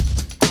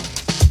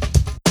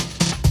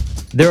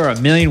There are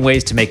a million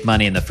ways to make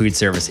money in the food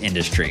service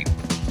industry.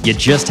 You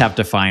just have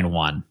to find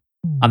one.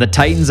 On the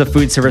Titans of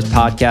Food Service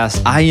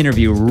podcast, I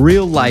interview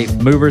real-life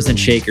movers and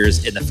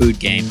shakers in the food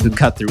game who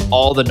cut through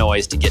all the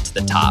noise to get to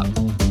the top.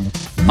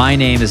 My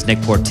name is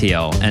Nick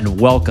Portillo, and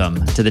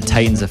welcome to the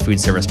Titans of Food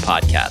Service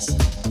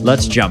podcast.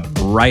 Let's jump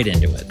right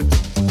into it.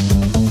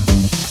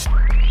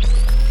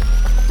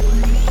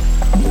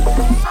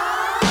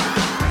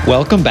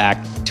 Welcome back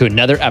to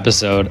another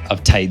episode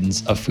of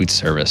Titans of Food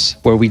Service,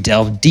 where we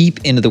delve deep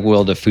into the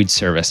world of food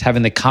service,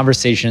 having the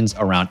conversations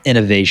around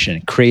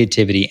innovation,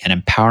 creativity, and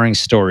empowering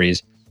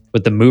stories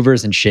with the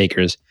movers and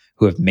shakers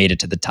who have made it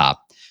to the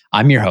top.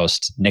 I'm your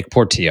host, Nick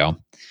Portillo,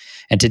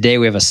 and today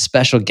we have a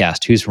special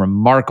guest whose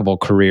remarkable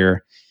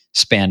career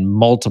spanned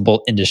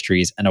multiple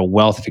industries and a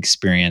wealth of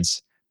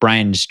experience.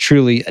 Brian is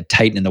truly a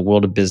titan in the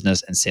world of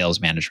business and sales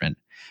management.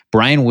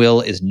 Brian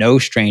Will is no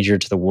stranger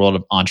to the world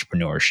of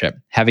entrepreneurship,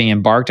 having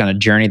embarked on a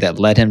journey that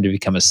led him to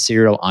become a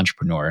serial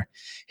entrepreneur.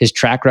 His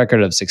track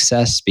record of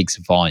success speaks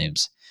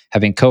volumes,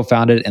 having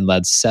co-founded and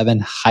led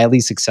 7 highly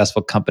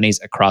successful companies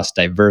across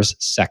diverse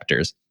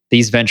sectors.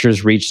 These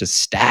ventures reached a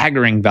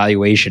staggering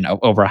valuation of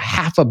over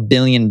 $500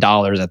 million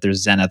at their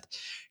zenith,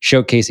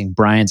 showcasing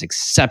Brian's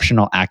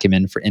exceptional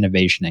acumen for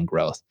innovation and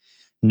growth.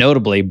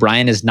 Notably,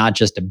 Brian is not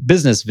just a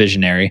business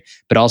visionary,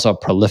 but also a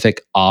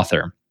prolific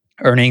author,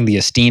 earning the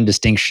esteemed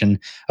distinction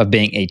of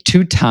being a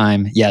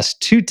two-time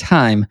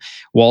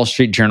Wall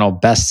Street Journal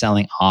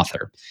best-selling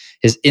author.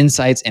 His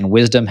insights and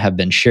wisdom have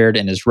been shared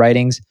in his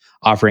writings,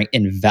 offering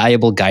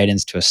invaluable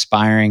guidance to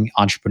aspiring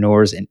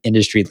entrepreneurs and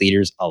industry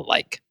leaders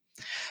alike.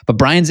 But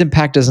Brian's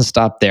impact doesn't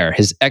stop there.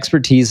 His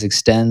expertise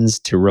extends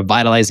to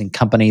revitalizing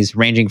companies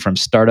ranging from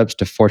startups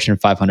to Fortune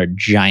 500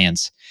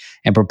 giants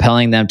and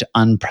propelling them to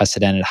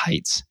unprecedented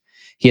heights.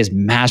 He has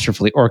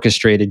masterfully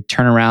orchestrated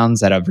turnarounds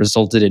that have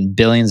resulted in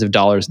billions of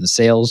dollars in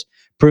sales,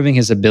 proving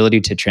his ability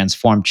to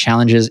transform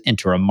challenges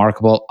into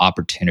remarkable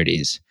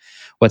opportunities.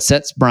 What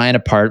sets Brian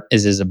apart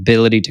is his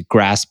ability to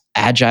grasp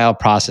agile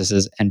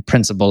processes and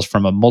principles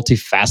from a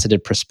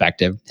multifaceted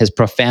perspective. His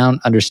profound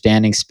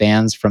understanding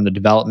spans from the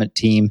development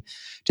team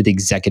to the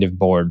executive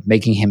board,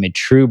 making him a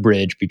true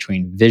bridge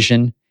between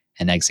vision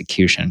and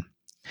execution.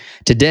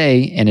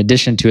 Today, in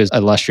addition to his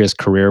illustrious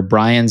career,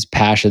 Brian's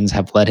passions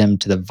have led him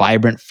to the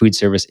vibrant food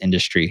service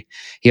industry.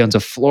 He owns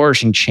a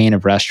flourishing chain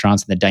of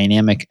restaurants in the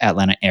dynamic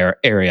Atlanta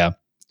area,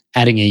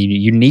 adding a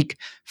unique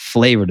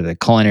flavor to the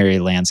culinary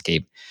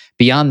landscape.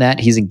 Beyond that,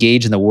 he's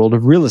engaged in the world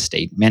of real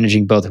estate,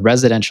 managing both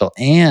residential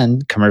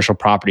and commercial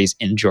properties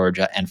in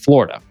Georgia and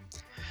Florida.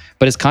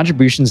 But his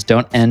contributions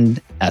don't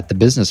end at the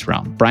business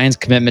realm. Brian's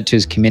commitment to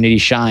his community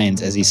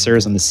shines as he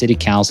serves on the city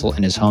council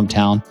in his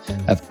hometown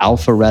of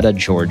Alpharetta,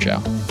 Georgia.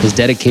 His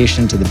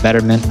dedication to the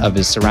betterment of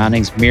his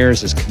surroundings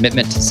mirrors his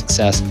commitment to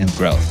success and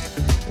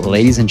growth.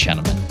 Ladies and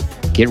gentlemen,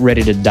 get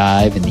ready to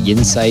dive into the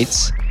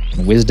insights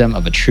and wisdom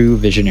of a true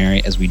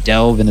visionary as we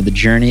delve into the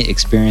journey,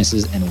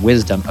 experiences, and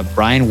wisdom of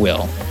Brian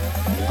Will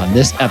on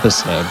this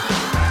episode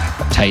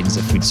of Titans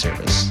of Food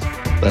Service.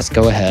 Let's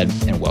go ahead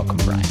and welcome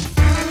Brian.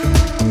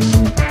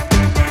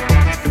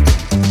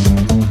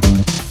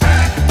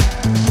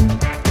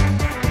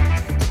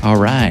 All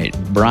right,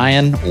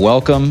 Brian,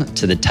 welcome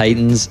to the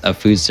Titans of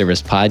Food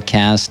Service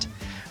podcast.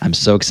 I'm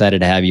so excited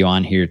to have you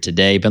on here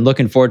today. Been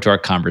looking forward to our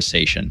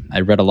conversation.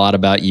 I read a lot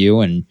about you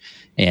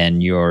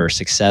and your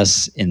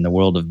success in the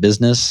world of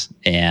business,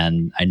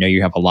 and I know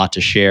you have a lot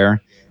to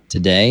share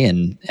today,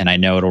 and I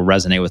know it'll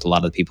resonate with a lot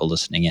of the people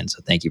listening in.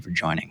 So thank you for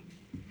joining.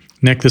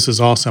 Nick, this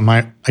is awesome.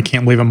 I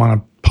can't believe I'm on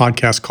a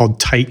podcast called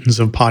Titans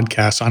of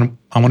Podcasts. I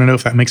want to know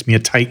if that makes me a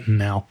Titan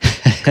now,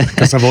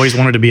 because I've always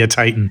wanted to be a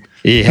Titan.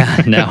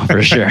 Yeah, no,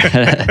 for sure.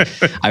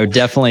 I would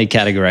definitely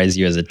categorize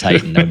you as a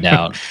Titan, no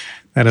doubt.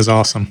 That is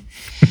awesome.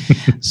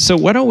 So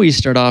why don't we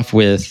start off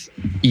with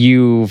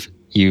you've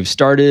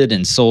started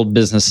and sold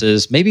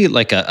businesses, maybe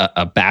like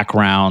a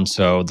background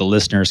so the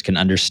listeners can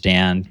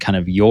understand kind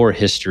of your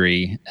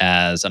history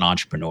as an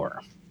entrepreneur.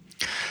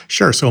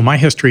 Sure. So my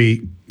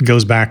history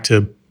goes back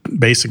to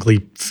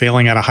basically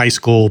failing out of high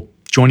school,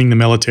 joining the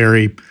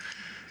military,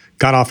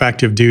 got off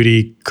active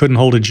duty, couldn't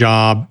hold a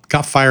job,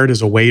 got fired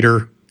as a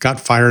waiter, got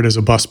fired as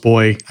a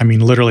busboy. I mean,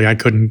 literally, I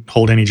couldn't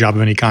hold any job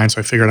of any kind, so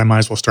I figured I might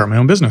as well start my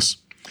own business.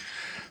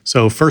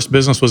 So first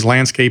business was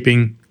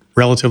landscaping,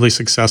 relatively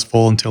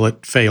successful until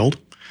it failed.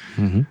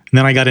 Mm-hmm. And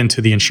then I got into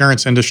the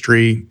insurance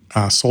industry,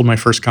 sold my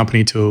first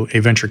company to a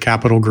venture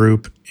capital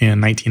group in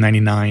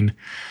 1999.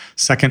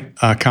 Second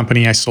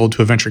company I sold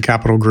to a venture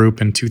capital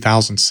group in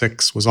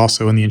 2006 was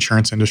also in the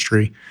insurance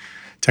industry,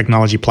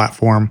 technology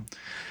platform.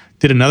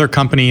 Did another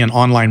company in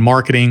online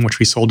marketing, which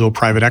we sold to a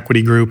private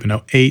equity group in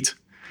 2008.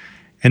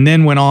 And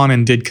then went on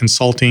and did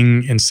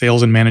consulting and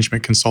sales and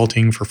management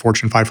consulting for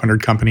Fortune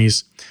 500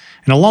 companies.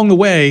 And along the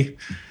way,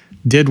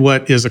 did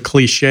what is a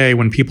cliche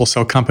when people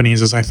sell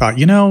companies is I thought,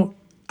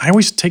 I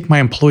always take my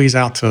employees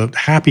out to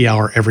happy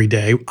hour every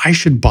day. I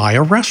should buy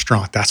a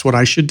restaurant. That's what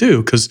I should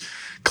do because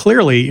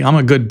clearly I'm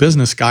a good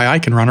business guy. I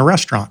can run a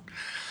restaurant.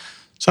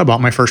 So I bought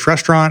my first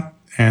restaurant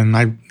And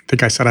I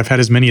think I said I've had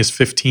as many as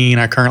 15.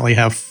 I currently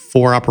have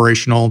 4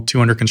 operational,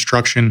 2 under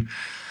construction.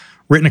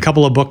 Written a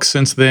couple of books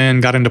since then,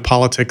 got into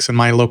politics in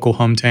my local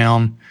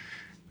hometown.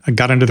 I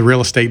got into the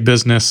real estate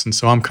business, and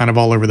so I'm kind of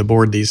all over the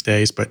board these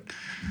days, but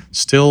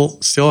still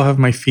have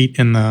my feet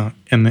in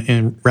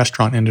the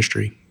restaurant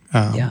industry.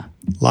 A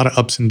lot of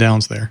ups and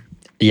downs there.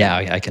 Yeah,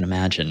 I can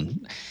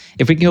imagine.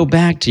 If we can go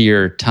back to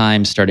your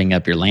time starting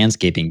up your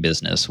landscaping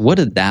business, what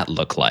did that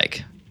look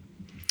like?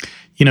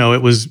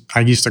 I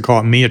used to call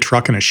it me a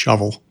truck and a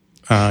shovel,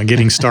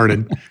 getting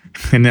started.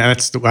 And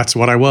that's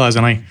what I was.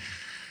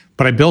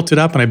 But I built it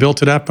up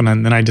and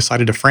then I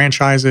decided to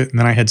franchise it. And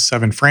then I had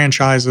 7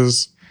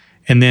 franchises.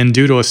 And then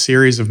due to a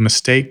series of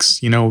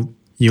mistakes, you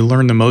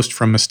learn the most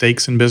from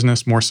mistakes in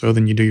business more so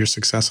than you do your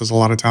successes a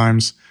lot of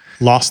times.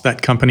 Lost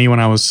that company when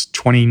I was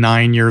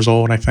 29 years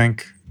old, I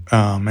think,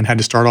 and had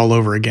to start all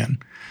over again.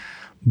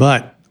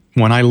 But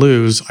when I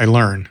lose, I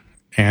learn.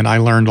 And I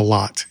learned a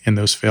lot in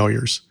those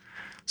failures.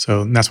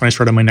 So that's when I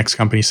started my next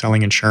company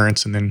selling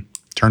insurance, and then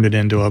turned it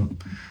into a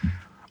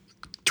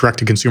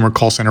direct-to-consumer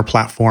call center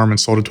platform and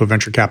sold it to a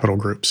venture capital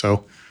group.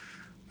 So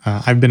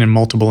I've been in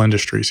multiple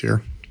industries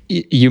here.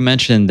 You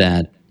mentioned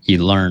that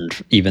you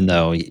learned, even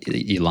though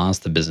you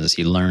lost the business,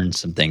 you learned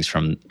some things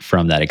from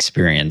that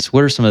experience.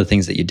 What are some of the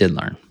things that you did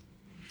learn?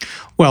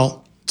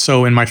 Well,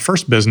 so in my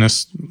first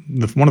business,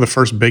 one of the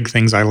first big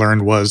things I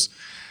learned was,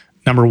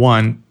 number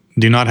one,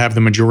 do not have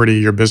the majority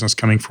of your business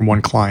coming from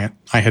one client.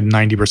 I had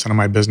 90% of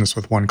my business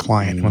with one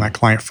client. Mm-hmm. When that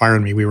client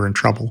fired me, we were in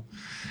trouble.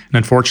 And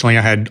unfortunately,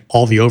 I had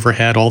all the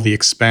overhead, all the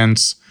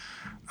expense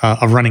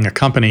of running a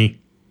company,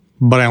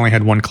 but I only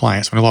had one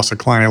client. So when I lost a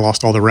client, I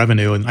lost all the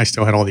revenue, and I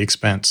still had all the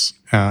expense.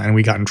 And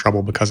we got in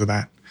trouble because of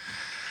that.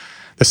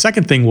 The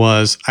second thing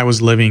was I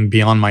was living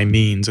beyond my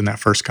means in that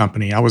first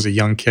company. I was a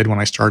young kid when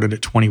I started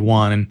at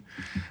 21, and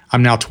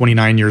I'm now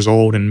 29 years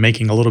old and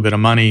making a little bit of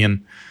money,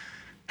 and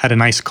had a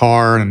nice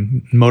car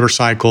and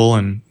motorcycle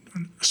and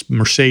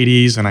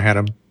Mercedes, and I had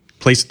a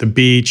place at the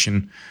beach.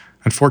 And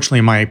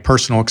unfortunately, my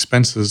personal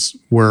expenses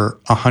were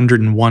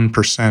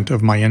 101%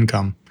 of my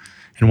income.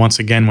 And once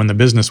again, when the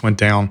business went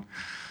down,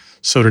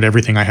 so did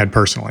everything I had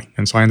personally.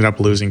 And so I ended up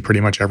losing pretty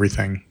much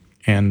everything.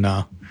 And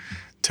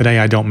today,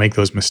 I don't make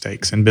those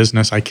mistakes. In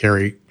business, I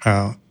carry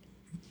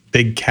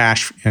big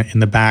cash in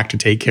the back to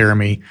take care of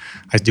me.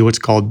 I do what's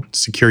called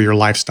secure your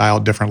lifestyle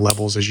at different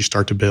levels as you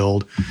start to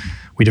build.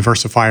 We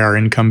diversify our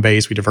income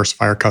base. We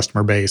diversify our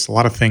customer base. A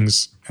lot of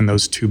things in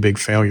those 2 big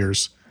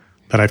failures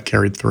that I've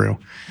carried through.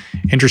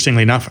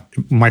 Interestingly enough,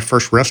 my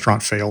first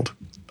restaurant failed.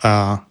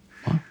 I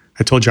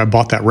told you I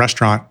bought that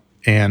restaurant,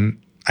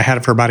 and I had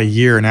it for about a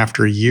year. And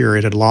after a year,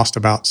 it had lost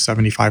about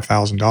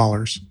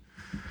 $75,000.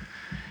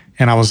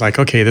 And I was like,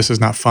 okay, this is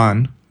not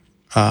fun.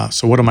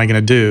 So what am I going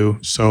to do?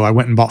 So I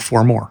went and bought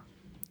 4 more.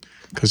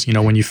 Because,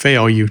 when you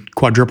fail, you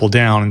quadruple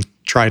down and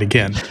try it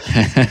again.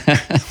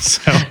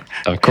 So,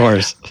 of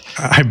course.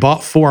 I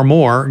bought 4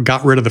 more,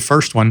 got rid of the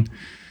first one.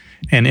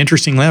 And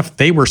interestingly enough,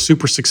 they were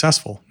super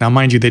successful. Now,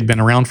 mind you, they'd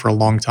been around for a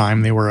long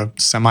time. They were a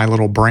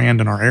semi-little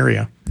brand in our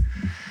area.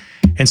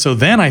 And so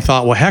then I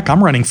thought, well, heck,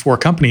 I'm running 4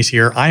 companies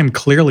here. I am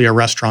clearly a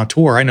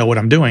restaurateur. I know what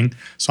I'm doing.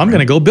 So I'm going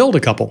to go build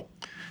a couple.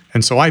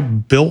 And so I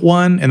built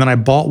one, and then I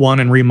bought one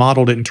and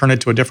remodeled it and turned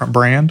it to a different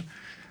brand.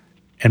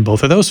 And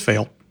both of those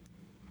failed.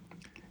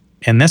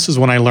 And this is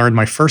when I learned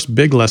my first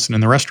big lesson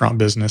in the restaurant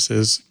business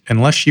is,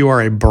 unless you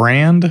are a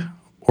brand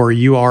or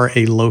you are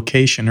a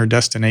location or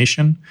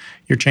destination,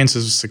 your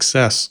chances of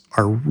success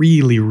are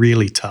really,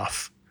 really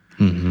tough.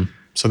 Mm-hmm.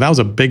 So that was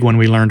a big one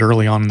we learned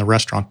early on in the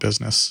restaurant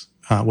business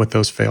with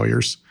those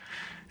failures.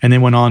 And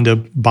then went on to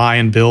buy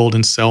and build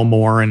and sell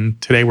more.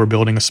 And today we're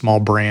building a small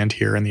brand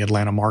here in the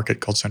Atlanta market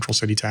called Central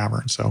City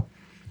Tavern. So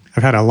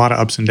I've had a lot of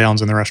ups and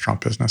downs in the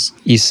restaurant business.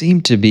 You seem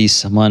to be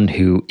someone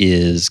who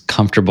is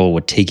comfortable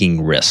with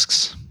taking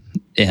risks.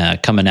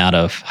 Coming out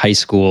of high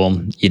school,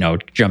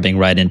 jumping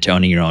right into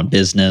owning your own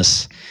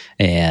business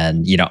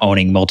and,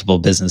 owning multiple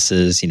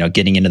businesses,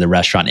 getting into the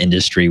restaurant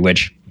industry,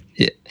 which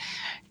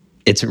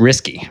it's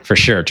risky for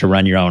sure to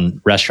run your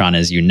own restaurant,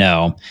 as you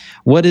know.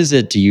 What is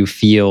it, do you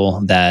feel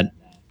that,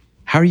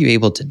 how are you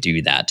able to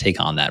do that, take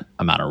on that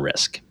amount of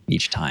risk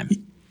each time?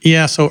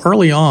 Yeah, so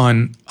early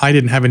on, I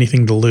didn't have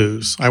anything to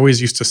lose. I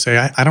always used to say,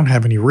 I don't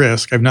have any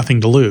risk. I have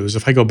nothing to lose.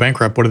 If I go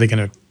bankrupt, what are they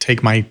going to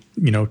take my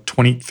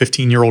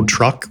 15-year-old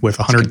truck with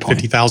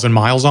 150,000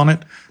 miles on it?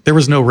 There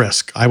was no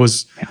risk. I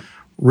was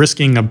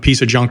risking a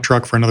piece of junk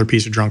truck for another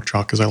piece of junk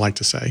truck, as I like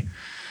to say.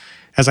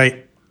 As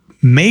I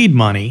made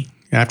money,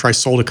 after I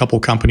sold a couple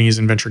companies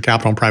in venture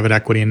capital and private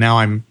equity, and now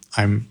I'm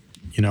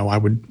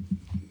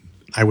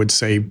I would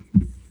say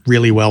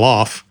really well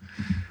off.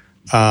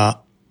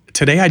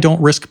 Today, I don't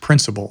risk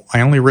principal.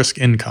 I only risk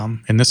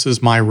income, and this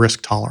is my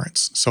risk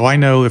tolerance. So I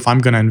know if I'm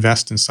going to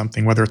invest in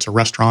something, whether it's a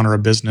restaurant or a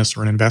business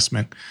or an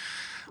investment,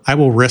 I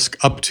will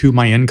risk up to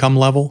my income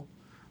level,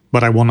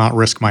 but I will not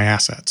risk my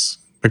assets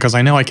because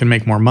I know I can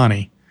make more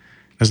money.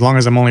 As long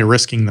as I'm only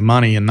risking the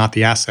money and not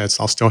the assets,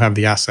 I'll still have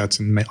the assets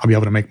and I'll be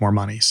able to make more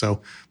money.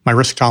 So my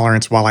risk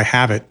tolerance, while I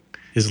have it,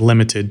 is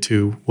limited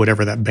to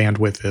whatever that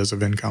bandwidth is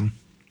of income.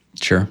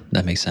 Sure,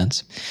 that makes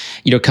sense.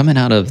 Coming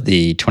out of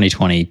the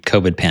 2020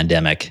 COVID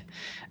pandemic,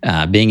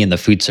 being in the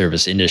food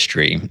service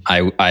industry,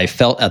 I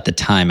felt at the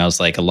time, I was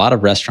like, a lot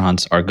of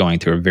restaurants are going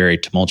through a very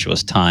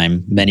tumultuous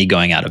time, many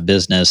going out of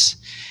business.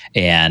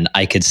 And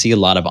I could see a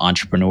lot of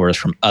entrepreneurs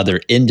from other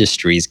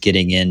industries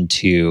getting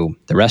into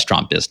the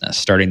restaurant business,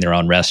 starting their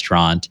own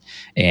restaurant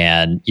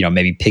and,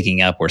 maybe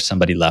picking up where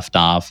somebody left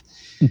off.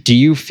 Do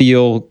you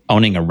feel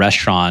owning a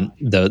restaurant,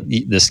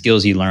 the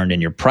skills you learned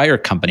in your prior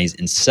companies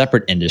in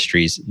separate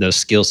industries, those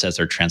skill sets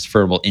are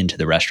transferable into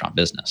the restaurant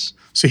business?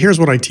 So here's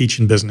what I teach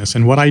in business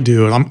and what I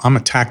do. I'm a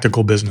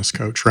tactical business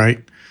coach,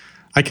 right?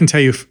 I can tell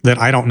you that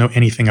I don't know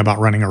anything about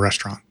running a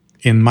restaurant.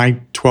 In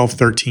my 12,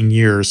 13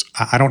 years,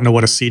 I don't know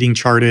what a seating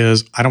chart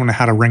is. I don't know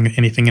how to ring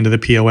anything into the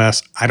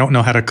POS. I don't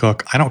know how to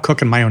cook. I don't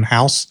cook in my own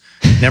house.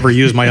 Never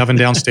use my oven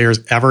downstairs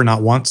ever,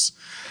 not once.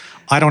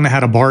 I don't know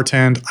how to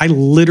bartend. I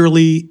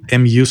literally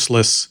am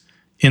useless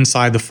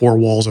inside the four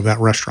walls of that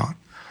restaurant.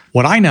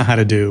 What I know how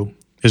to do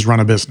is run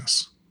a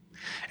business.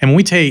 And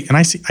I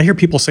hear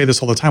people say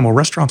this all the time, well,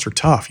 restaurants are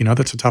tough.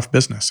 That's a tough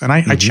business. And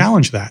I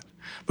challenge that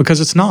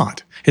because it's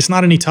not. It's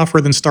not any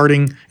tougher than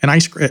starting a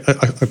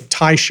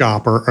tie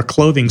shop or a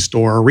clothing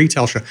store or a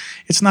retail shop.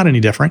 It's not any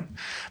different.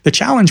 The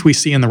challenge we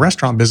see in the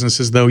restaurant business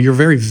is, though, you're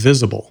very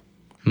visible.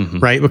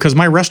 Right? Because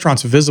my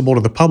restaurant's visible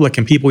to the public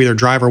and people either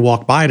drive or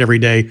walk by it every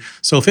day.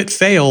 So if it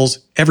fails,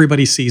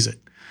 everybody sees it.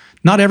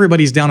 Not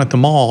everybody's down at the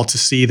mall to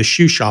see the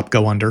shoe shop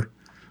go under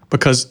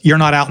because you're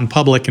not out in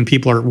public and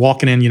people are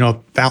walking in,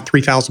 about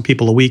 3,000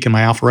 people a week in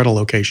my Alpharetta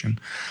location.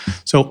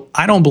 So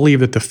I don't believe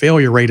that the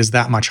failure rate is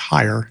that much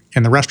higher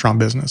in the restaurant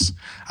business.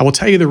 I will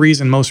tell you the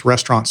reason most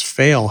restaurants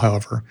fail,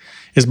 however,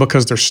 is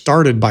because they're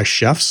started by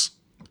chefs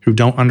who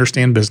don't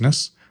understand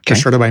business. They're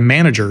started by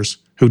managers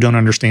who don't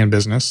understand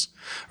business,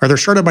 or they're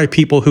started by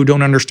people who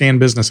don't understand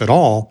business at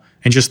all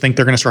and just think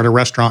they're going to start a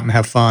restaurant and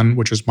have fun,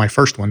 which is my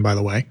first one, by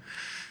the way,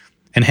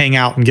 and hang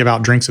out and give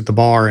out drinks at the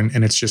bar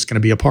and it's just going to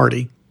be a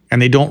party.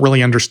 And they don't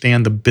really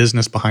understand the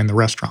business behind the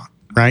restaurant,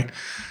 right?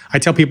 I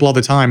tell people all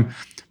the time,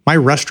 my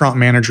restaurant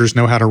managers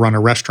know how to run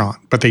a restaurant,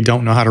 but they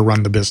don't know how to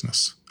run the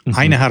business.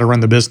 I know how to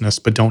run the business,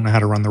 but don't know how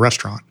to run the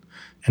restaurant.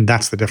 And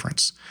that's the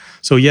difference.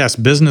 So yes,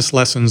 business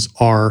lessons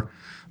are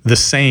the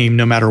same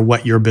no matter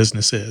what your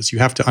business is. You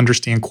have to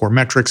understand core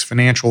metrics,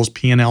 financials,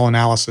 P&L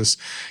analysis.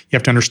 You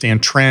have to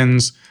understand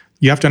trends.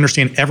 You have to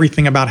understand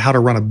everything about how to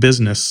run a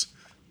business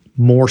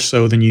more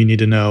so than you need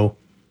to know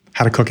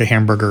how to cook a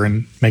hamburger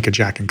and make a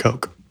Jack and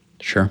Coke.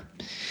 Sure.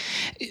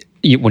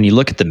 When you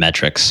look at the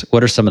metrics,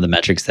 what are some of the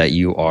metrics that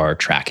you are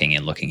tracking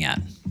and looking at?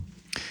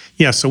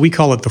 Yeah, so we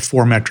call it the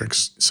four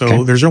metrics.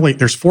 So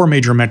there's four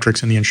major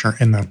metrics in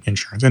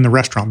the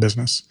restaurant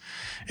business.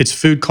 It's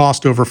food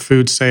cost over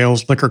food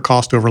sales, liquor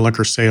cost over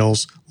liquor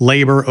sales,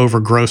 labor over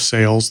gross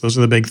sales. Those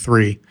are the big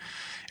three.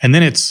 And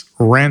then it's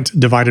rent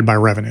divided by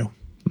revenue.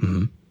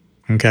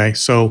 Okay,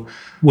 so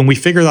when we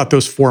figure out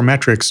those four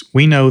metrics,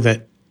 we know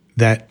that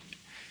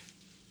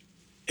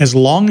as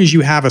long as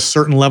you have a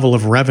certain level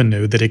of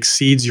revenue that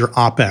exceeds your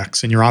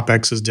OPEX, and your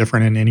OPEX is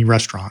different in any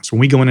restaurant. So when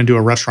we go in and do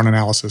a restaurant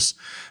analysis,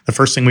 the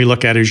first thing we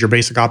look at is your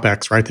basic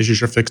OPEX, right? This is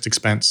your fixed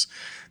expense.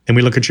 Then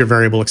we look at your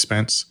variable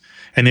expense.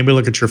 And then we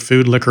look at your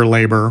food, liquor,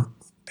 labor,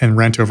 and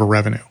rent over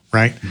revenue,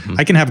 right?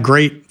 I can have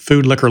great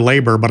food, liquor,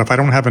 labor, but if I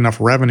don't have enough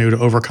revenue to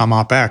overcome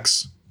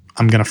OPEX,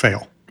 I'm going to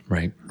fail.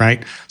 Right?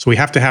 So we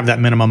have to have that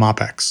minimum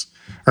OPEX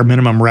or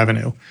minimum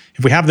revenue.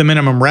 If we have the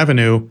minimum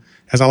revenue,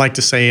 as I like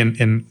to say,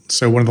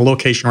 so one of the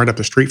location right up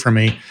the street from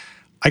me,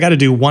 I got to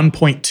do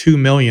 $1.2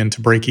 million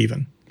to break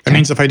even. That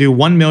means if I do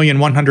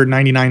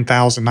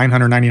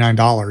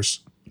 $1,199,999,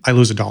 I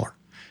lose $1.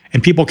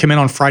 And people come in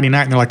on Friday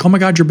night and they're like, oh my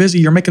God, you're busy.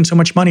 You're making so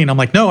much money. And I'm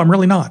like, no, I'm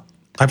really not.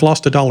 I've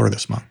lost $1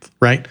 this month,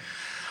 right?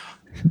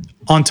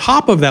 On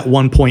top of that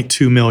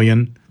 1.2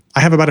 million, I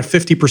have about a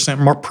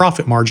 50%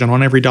 profit margin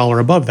on every dollar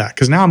above that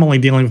because now I'm only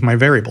dealing with my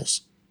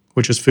variables,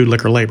 which is food,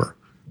 liquor, labor,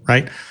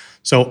 right?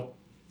 So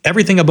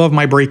everything above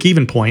my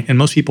break-even point, and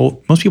most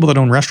people that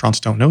own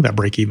restaurants don't know that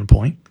break-even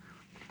point.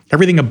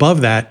 Everything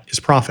above that is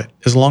profit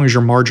as long as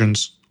your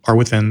margins are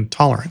within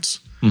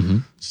tolerance.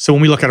 So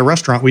when we look at a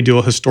restaurant, we do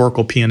a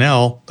historical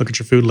P&L, look at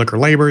your food, liquor,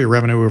 labor, your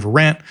revenue over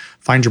rent,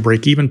 find your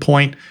break-even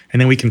point,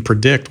 and then we can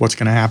predict what's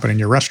going to happen in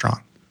your restaurant.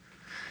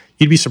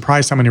 You'd be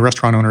surprised how many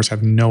restaurant owners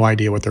have no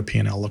idea what their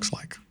P&L looks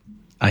like.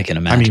 I can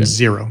imagine. I mean,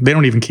 zero. They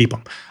don't even keep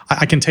them.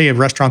 I can tell you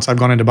restaurants I've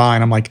gone in to buy,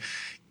 and I'm like,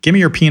 give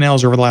me your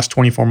P&Ls over the last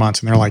 24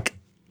 months. And they're like,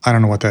 I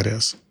don't know what that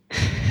is.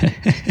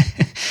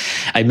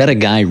 I met a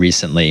guy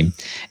recently,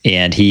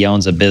 and he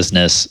owns a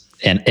business.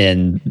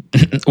 And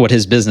what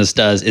his business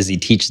does is he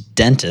teaches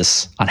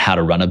dentists on how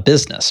to run a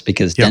business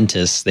because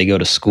dentists, they go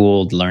to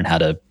school to learn how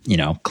to,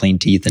 clean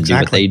teeth and do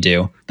what they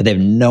do, but they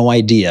have no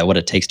idea what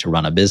it takes to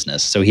run a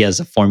business. So he has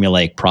a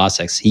formulaic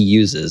process he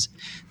uses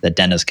that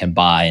dentists can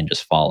buy and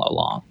just follow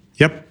along.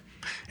 Yep.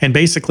 And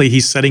basically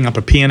he's setting up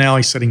a P&L,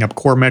 he's setting up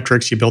core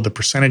metrics, you build the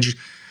percentage.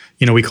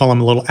 We call them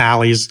little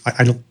alleys.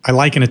 I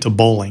liken it to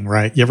bowling,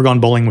 right? You ever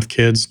gone bowling with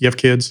kids? You have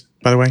kids,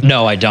 by the way?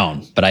 No, I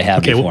don't, but I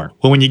have before.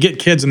 Well, when you get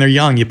kids and they're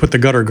young, you put the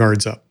gutter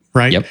guards up,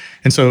 right? Yep.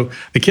 And so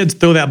the kids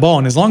throw that ball,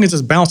 and as long as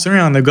it's bouncing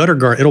around the gutter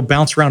guard, it'll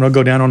bounce around, it'll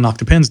go down, it'll knock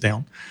the pins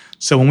down.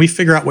 So when we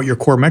figure out what your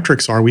core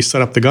metrics are, we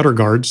set up the gutter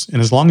guards,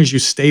 and as long as you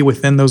stay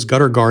within those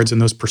gutter guards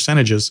and those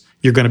percentages,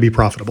 you're going to be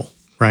profitable,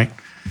 right?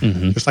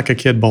 Just like a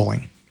kid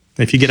bowling.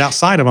 If you get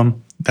outside of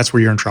them, that's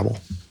where you're in trouble.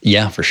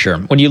 Yeah, for sure.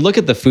 When you look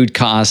at the food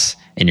costs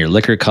and your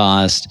liquor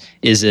cost,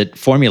 is it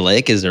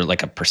formulaic? Is there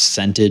like a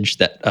percentage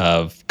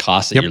of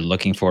cost that you're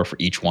looking for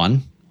each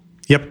one?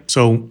 Yep.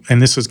 So,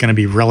 and this is going to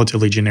be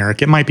relatively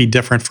generic. It might be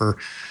different for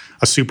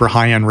a super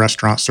high-end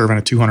restaurant serving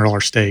a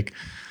 $200 steak,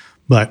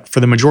 but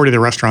for the majority of the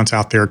restaurants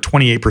out there,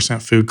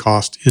 28% food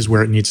cost is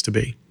where it needs to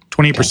be.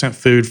 28%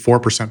 food,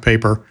 4%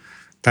 paper.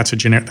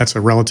 That's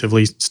a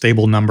relatively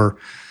stable number.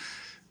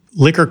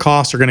 Liquor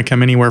costs are going to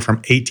come anywhere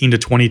from 18 to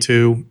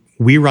 22.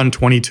 We run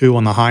 22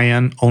 on the high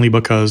end only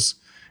because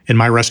in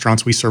my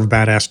restaurants, we serve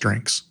badass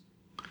drinks.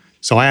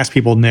 So I ask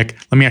people, Nick,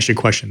 let me ask you a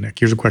question, Nick.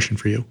 Here's a question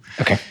for you.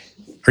 Okay.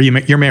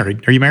 You're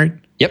married? Are you married?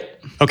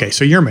 Yep. Okay,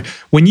 so you're married.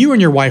 When you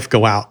and your wife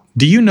go out,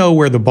 do you know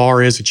where the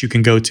bar is that you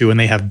can go to and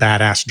they have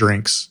badass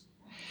drinks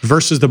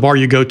versus the bar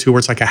you go to where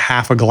it's like a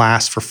half a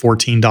glass for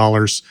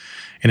 $14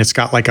 and it's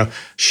got like a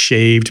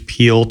shaved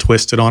peel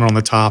twisted on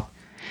the top?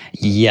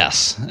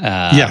 Yes.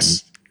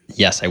 Yes.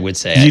 Yes, I would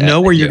say. You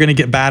know where you're going to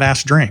get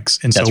badass drinks.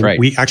 And That's so right.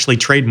 we actually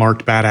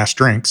trademarked badass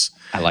drinks.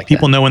 I like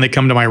People that. know when they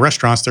come to my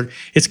restaurants,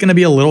 it's going to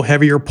be a little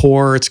heavier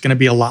pour. It's going to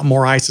be a lot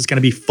more ice. It's going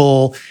to be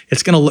full.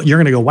 You're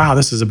going to go, wow,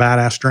 this is a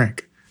badass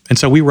drink. And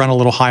so we run a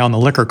little high on the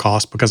liquor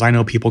cost because I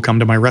know people come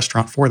to my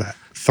restaurant for that.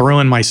 Throw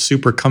in my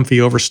super comfy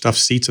overstuffed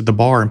seats at the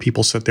bar and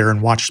people sit there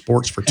and watch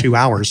sports for 2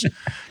 hours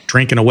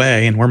drinking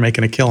away and we're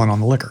making a killing on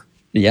the liquor.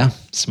 Yeah,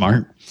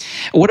 smart.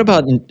 What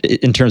about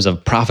in terms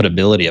of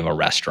profitability of a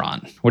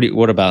restaurant? What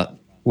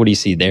do you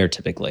see there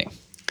typically?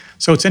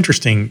 So it's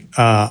interesting.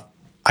 I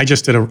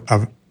just did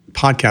a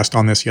podcast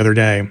on this the other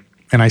day,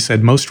 and I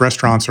said most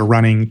restaurants are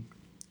running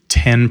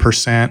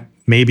 10%,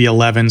 maybe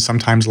 11,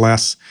 sometimes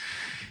less.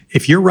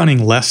 If you're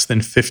running less than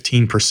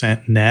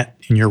 15% net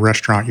in your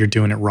restaurant, you're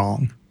doing it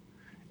wrong.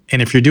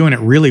 And if you're doing it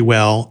really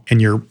well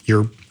and your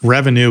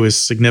revenue is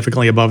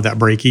significantly above that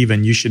break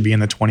even, you should be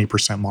in the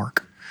 20%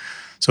 mark.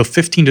 So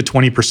 15 to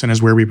 20%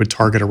 is where we would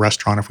target a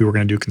restaurant if we were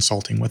going to do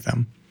consulting with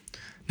them.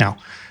 Now,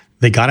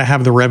 they got to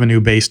have the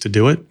revenue base to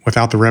do it.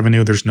 Without the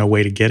revenue, there's no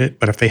way to get it.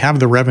 But if they have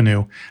the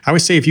revenue, I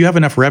always say if you have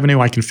enough revenue,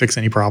 I can fix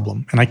any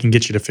problem and I can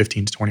get you to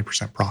 15 to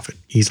 20% profit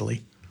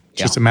easily.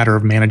 It's just a matter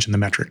of managing the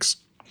metrics.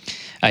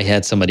 I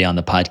had somebody on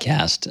the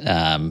podcast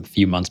a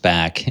few months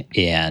back,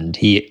 and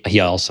he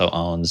also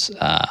owns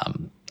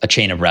a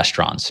chain of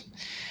restaurants.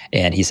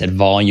 And he said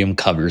volume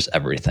covers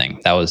everything.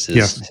 That was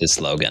his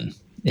slogan.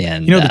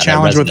 And the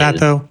challenge with that,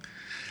 though?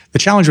 The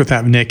challenge with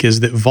that, Nick, is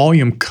that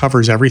volume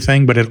covers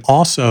everything, but it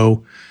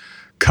also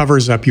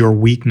covers up your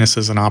weakness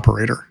as an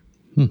operator.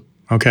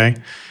 Okay?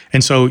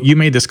 And so you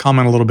made this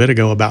comment a little bit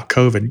ago about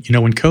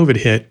COVID. When COVID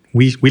hit,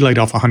 we laid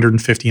off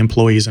 150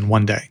 employees in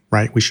one day,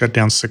 right? We shut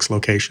down 6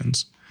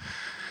 locations.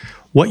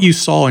 What you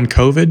saw in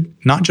COVID,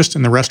 not just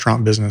in the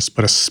restaurant business,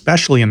 but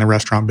especially in the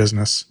restaurant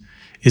business,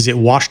 is it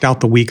washed out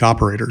the weak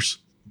operators.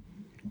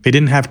 They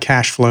didn't have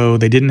cash flow.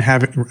 They didn't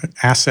have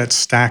assets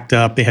stacked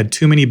up. They had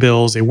too many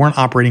bills. They weren't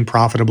operating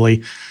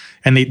profitably,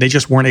 and they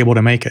just weren't able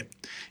to make it.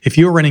 If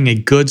you're running a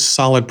good,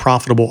 solid,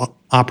 profitable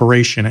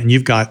operation and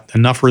you've got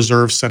enough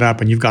reserves set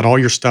up and you've got all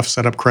your stuff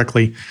set up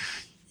correctly,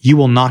 you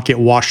will not get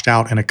washed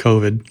out in a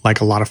COVID like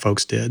a lot of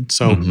folks did.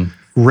 So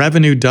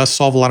revenue does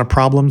solve a lot of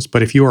problems,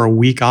 but if you are a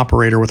weak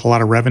operator with a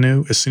lot of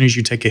revenue, as soon as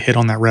you take a hit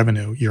on that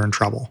revenue, you're in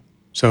trouble.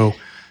 So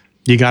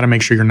you got to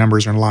make sure your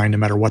numbers are in line no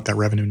matter what that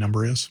revenue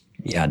number is.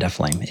 Yeah,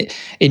 definitely.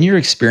 In your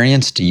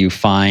experience, do you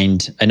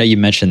find, I know you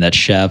mentioned that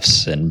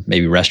chefs and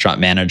maybe restaurant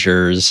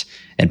managers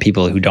and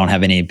people who don't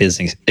have any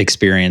business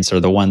experience are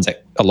the ones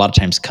that a lot of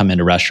times come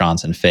into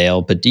restaurants and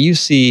fail, but do you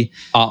see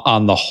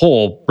on the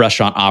whole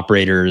restaurant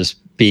operators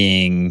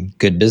being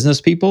good business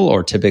people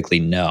or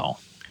typically no?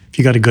 If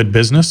you got a good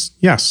business,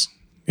 yes.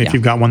 If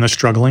you've got one that's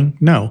struggling,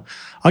 no.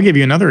 I'll give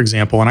you another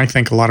example, and I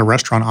think a lot of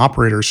restaurant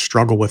operators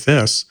struggle with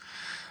this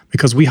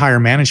because we hire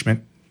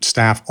management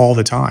staff all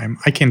the time.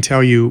 I can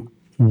tell you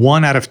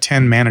 1 out of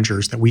 10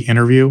 managers that we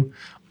interview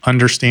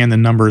understand the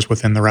numbers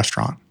within the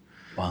restaurant.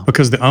 Wow.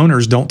 Because the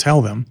owners don't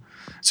tell them.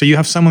 So you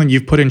have someone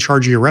you've put in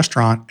charge of your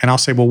restaurant, and I'll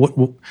say, well, what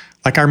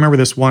like I remember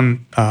this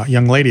one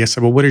young lady, I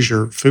said, well, what is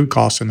your food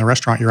cost in the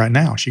restaurant you're at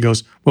now? She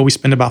goes, well, we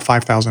spend about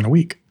 $5,000 a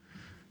week.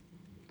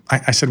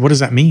 I said, what does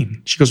that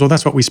mean? She goes, well,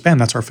 that's what we spend.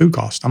 That's our food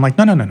cost. I'm like,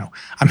 no.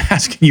 I'm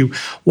asking you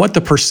what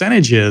the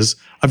percentage is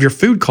of your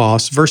food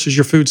costs versus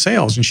your food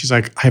sales. And she's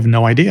like, I have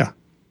no idea.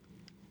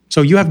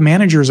 So you have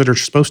managers that are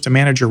supposed to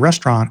manage your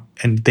restaurant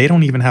and they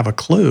don't even have a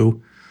clue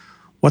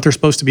what they're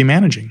supposed to be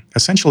managing.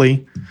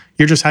 Essentially,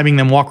 you're just having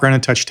them walk around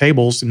and touch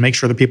tables and make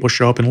sure that people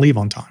show up and leave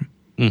on time.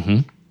 Mm-hmm.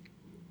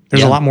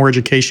 There's a lot more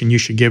education you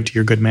should give to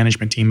your good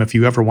management team if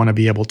you ever want to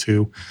be able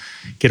to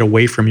get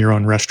away from your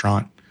own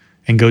restaurant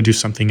and go do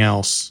something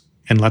else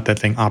and let that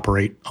thing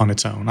operate on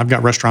its own. I've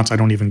got restaurants I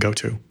don't even go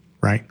to,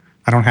 right?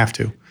 I don't have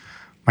to.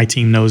 My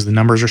team knows the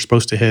numbers are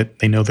supposed to hit.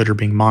 They know that are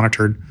being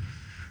monitored.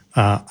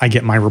 I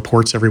get my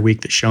reports every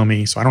week that show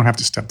me, so I don't have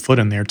to step foot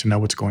in there to know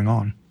what's going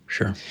on.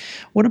 Sure.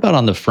 What about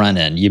on the front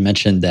end? You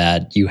mentioned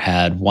that you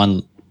had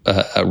one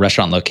a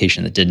restaurant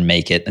location that didn't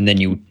make it, and then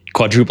you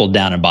quadrupled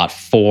down and bought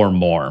 4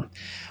 more.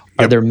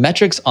 Are there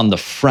metrics on the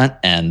front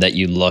end that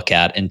you look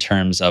at in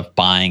terms of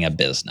buying a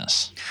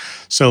business?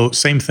 So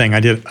same thing. I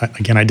did a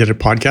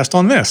podcast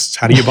on this.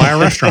 How do you buy a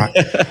restaurant?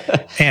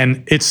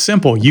 And it's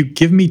simple. You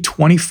give me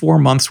 24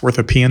 months worth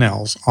of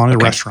P&Ls on a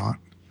restaurant,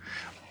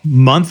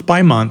 month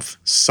by month,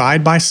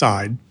 side by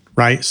side,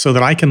 right? So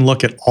that I can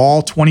look at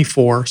all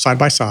 24 side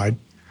by side.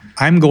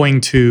 I'm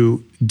going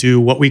to do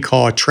what we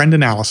call a trend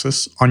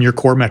analysis on your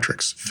core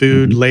metrics: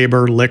 food,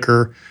 labor,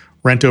 liquor,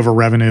 rent over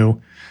revenue.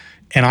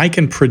 And I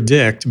can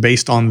predict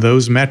based on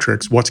those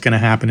metrics what's going to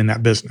happen in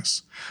that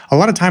business. A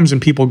lot of times when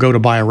people go to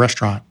buy a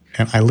restaurant,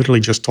 and I literally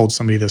just told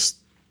somebody this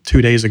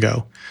 2 days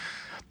ago,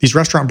 these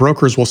restaurant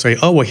brokers will say,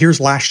 oh, well, here's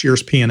last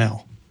year's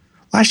P&L.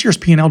 Last year's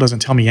P&L doesn't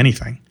tell me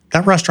anything.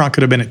 That restaurant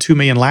could have been at $2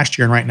 million last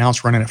year, and right now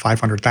it's running at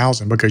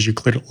 $500,000 because you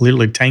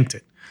literally tanked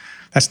it.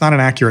 That's not an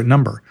accurate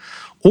number.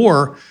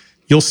 Or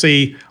you'll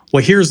see,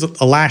 well, here's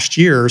the last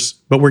year's,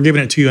 but we're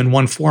giving it to you in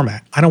one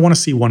format. I don't want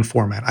to see one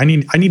format. I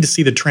need to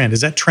see the trend.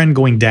 Is that trend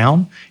going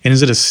down? And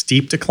is it a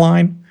steep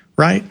decline,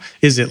 right?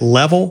 Is it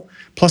level?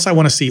 Plus, I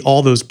want to see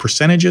all those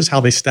percentages, how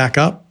they stack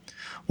up.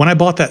 When I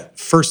bought that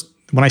first,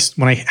 when I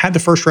had the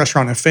first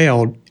restaurant that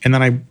failed, and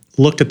then I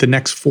looked at the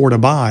next 4 to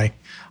buy,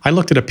 I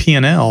looked at a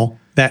P&L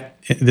that,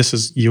 this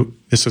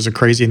is a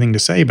crazy thing to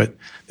say, but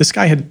this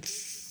guy had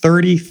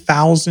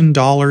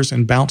 $30,000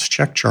 in bounce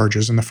check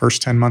charges in the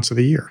first 10 months of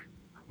the year.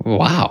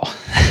 Wow.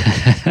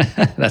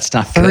 That's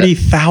not good.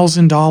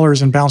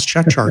 $30,000 in bounce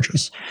check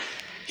charges.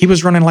 He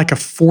was running like a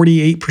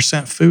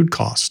 48% food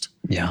cost.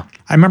 Yeah.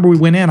 I remember we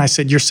went in, I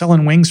said, you're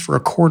selling wings for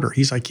 $0.25.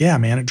 He's like, yeah,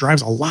 man, it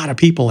drives a lot of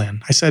people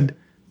in. I said,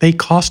 they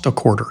cost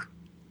 $0.25.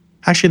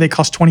 Actually, they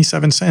cost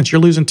 27 cents.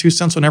 You're losing 2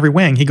 cents on every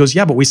wing. He goes,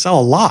 yeah, but we sell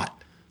a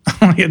lot.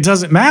 It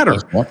doesn't matter.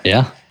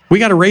 Yeah. We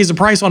got to raise the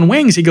price on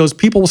wings. He goes,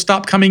 people will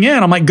stop coming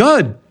in. I'm like,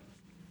 good.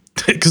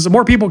 Because the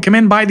more people come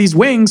in, buy these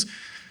wings,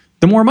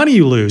 the more money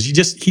you lose.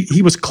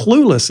 He was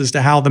clueless as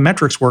to how the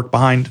metrics work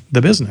behind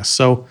the business.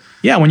 So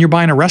yeah, when you're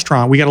buying a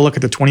restaurant, we got to look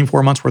at the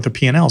 24 months worth of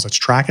P&Ls. Let's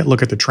track it,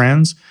 look at the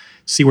trends,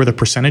 see where the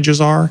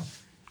percentages are.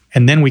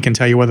 And then we can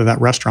tell you whether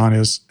that restaurant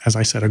is, as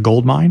I said, a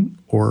gold mine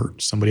or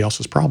somebody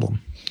else's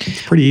problem.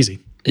 It's pretty easy.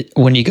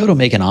 When you go to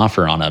make an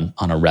offer on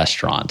a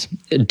restaurant,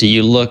 do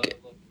you look,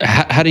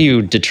 how do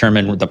you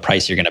determine the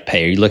price you're going to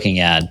pay? Are you looking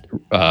at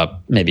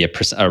maybe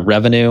a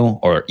revenue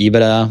or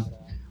EBITDA?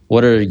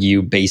 What are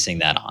you basing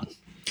that on?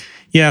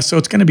 Yeah, so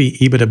it's going to be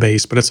EBITDA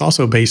based, but it's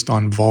also based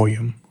on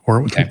volume,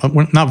 or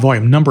not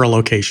volume, number of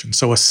locations.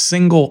 So a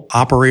single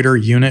operator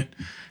unit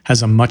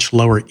has a much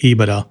lower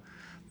EBITDA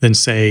than,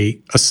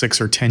 say, a 6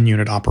 or 10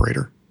 unit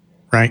operator,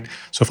 right?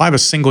 So if I have a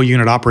single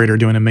unit operator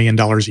doing $1 million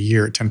a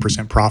year at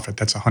 10% profit,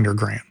 that's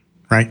 $100,000,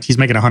 right? He's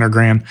making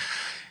 $100,000.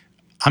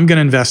 I'm going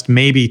to invest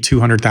maybe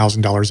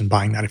 $200,000 in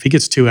buying that. If he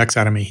gets 2x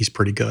out of me, he's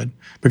pretty good,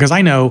 because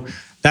I know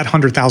that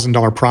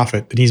 $100,000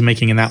 profit that he's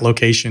making in that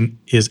location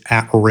is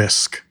at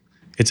risk.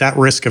 It's at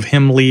risk of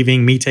him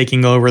leaving, me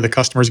taking over, the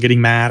customers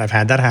getting mad. I've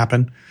had that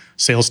happen.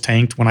 Sales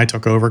tanked when I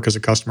took over because the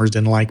customers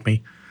didn't like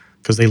me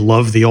because they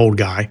love the old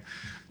guy.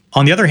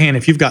 On the other hand,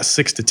 if you've got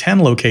 6 to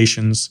 10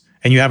 locations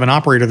and you have an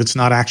operator that's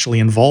not actually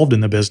involved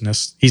in the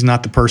business, he's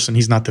not the person,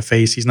 he's not the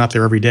face, he's not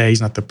there every day,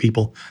 he's not the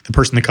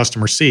person the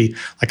customers see.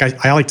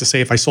 Like I like to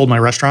say, if I sold my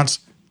restaurants,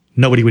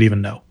 nobody would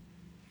even know.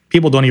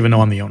 People don't even know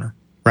I'm the owner,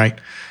 right?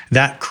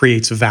 That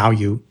creates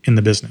value in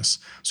the business.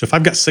 So if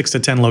I've got 6 to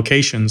 10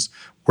 locations,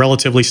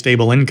 relatively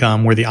stable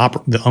income where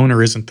the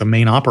owner isn't the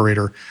main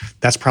operator,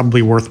 that's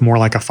probably worth more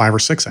like a 5 or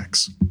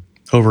 6x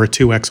over a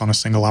 2x on a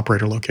single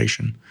operator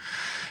location.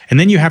 And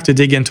then you have to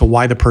dig into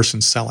why the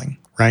person's selling,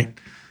 right?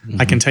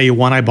 Mm-hmm. I can tell you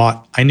one I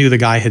bought, I knew the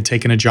guy had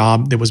taken a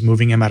job that was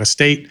moving him out of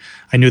state.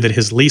 I knew that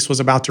his lease was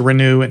about to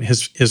renew and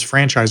his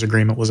franchise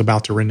agreement was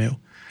about to renew.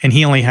 And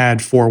he only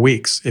had 4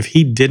 weeks. If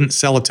he didn't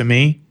sell it to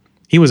me,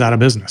 he was out of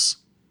business.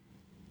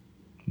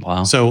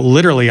 Wow. So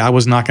literally, I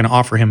was not going to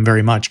offer him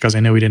very much because I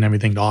knew he didn't have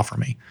anything to offer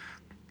me.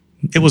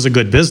 It was a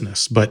good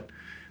business, but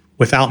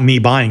without me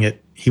buying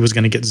it, he was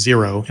going to get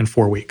 0 in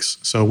 4 weeks.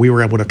 So we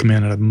were able to come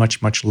in at a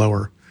much, much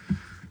lower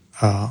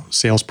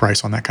sales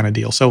price on that kind of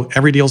deal. So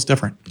every deal is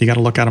different. You got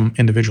to look at them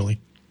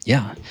individually.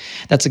 Yeah.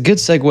 That's a good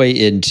segue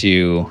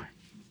into,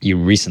 you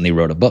recently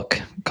wrote a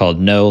book called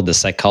Know the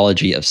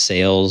Psychology of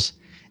Sales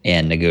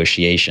and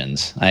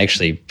Negotiations. I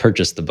actually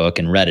purchased the book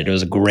and read it. It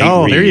was a great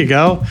read. There you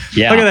go.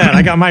 Yeah. Look at that.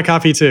 I got my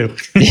copy too.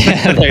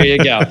 Yeah, there you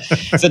go.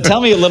 So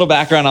tell me a little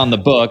background on the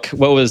book.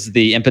 What was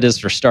the impetus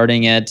for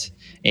starting it?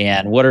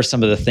 And what are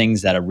some of the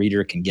things that a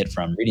reader can get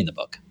from reading the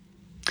book?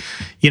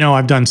 You know,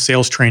 I've done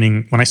sales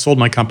training. When I sold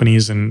my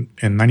companies in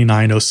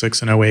 99,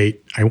 06, and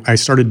 08, I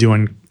started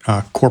doing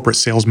corporate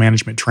sales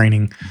management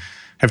training.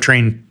 I've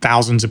trained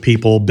thousands of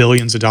people,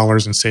 billions of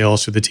dollars in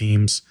sales through the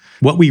teams.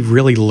 What we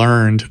really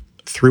learned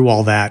through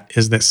all that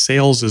is that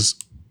sales is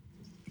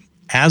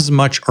as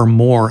much or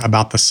more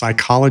about the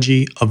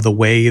psychology of the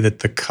way that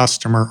the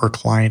customer or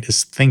client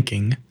is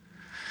thinking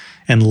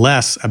and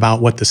less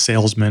about what the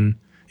salesman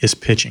is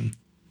pitching,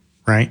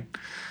 right?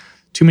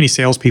 Too many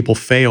salespeople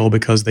fail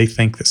because they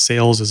think that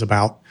sales is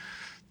about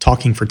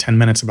talking for 10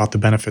 minutes about the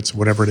benefits of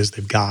whatever it is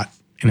they've got,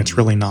 and it's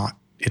really not.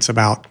 It's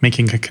about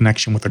making a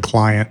connection with a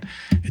client.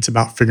 It's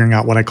about figuring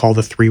out what I call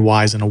the 3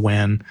 whys and a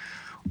when.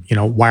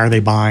 Why are they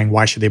buying?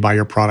 Why should they buy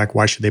your product?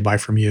 Why should they buy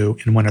from you?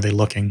 And when are they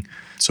looking?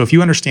 So if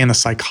you understand the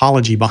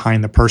psychology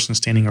behind the person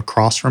standing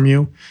across from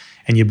you,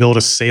 and you build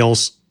a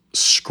sales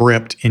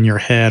script in your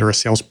head or a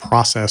sales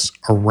process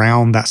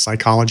around that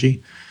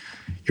psychology,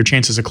 your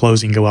chances of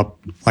closing go up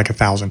like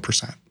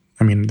 1,000%.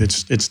 I mean,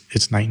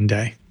 it's night and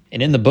day.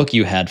 And in the book,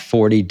 you had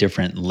 40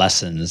 different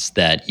lessons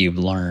that you've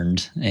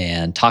learned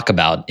and talk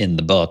about in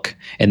the book.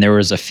 And there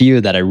was a few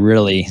that I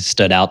really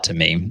stood out to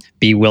me.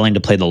 Be willing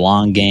to play the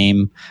long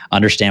game,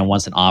 understand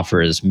once an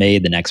offer is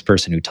made, the next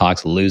person who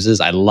talks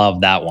loses. I love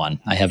that one.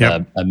 I have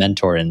a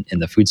mentor in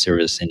the food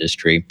service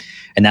industry,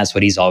 and that's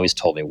what he's always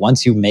told me.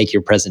 Once you make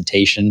your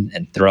presentation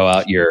and throw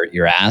out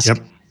your ask,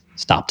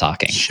 stop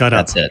talking. Shut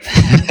up. That's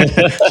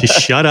it.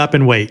 Just shut up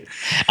and wait.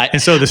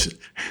 And so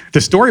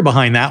the story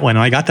behind that one,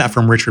 and I got that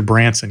from Richard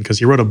Branson because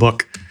he wrote a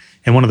book,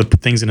 and one of the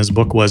things in his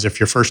book was if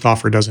your first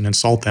offer doesn't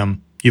insult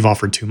them, you've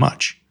offered too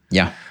much.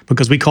 Yeah.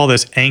 Because we call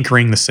this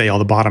anchoring the sale,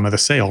 the bottom of the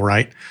sale,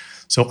 right?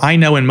 So I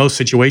know in most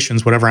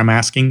situations, whatever I'm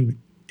asking,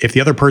 if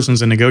the other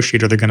person's a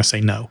negotiator, they're going to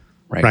say no,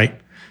 right?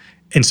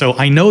 And so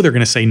I know they're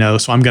going to say no,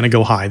 so I'm going to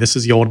go high. This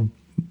is the old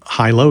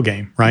high-low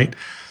game, right?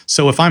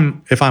 So if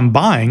I'm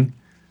buying,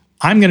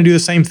 I'm going to do the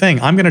same thing.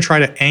 I'm going to try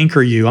to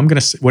anchor you. I'm going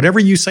to, whatever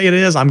you say it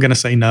is, I'm going to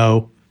say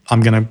no.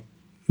 I'm going to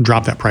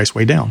drop that price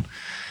way down.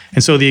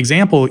 And so the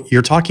example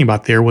you're talking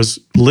about there was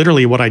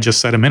literally what I just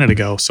said a minute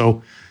ago.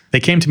 So they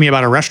came to me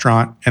about a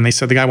restaurant and they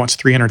said the guy wants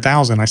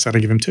 $300,000. I said, I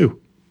give him 2.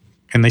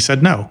 And they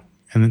said no.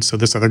 And then so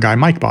this other guy,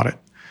 Mike, bought it.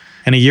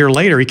 And a year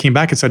later, he came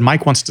back and said,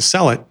 Mike wants to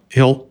sell it.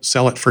 He'll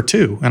sell it for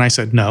 2. And I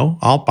said, no,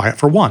 I'll buy it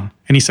for 1.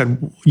 And he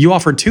said, you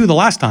offered 2 the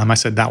last time. I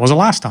said, that was the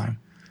last time.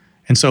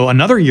 And so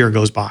another year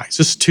goes by. It's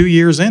just 2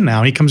 years in now.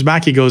 And he comes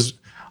back, he goes,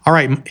 all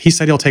right, he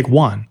said he'll take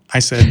 1. I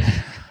said,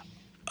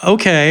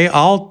 okay,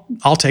 I'll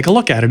take a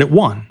look at it at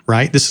 1,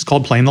 right? This is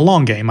called playing the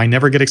long game. I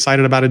never get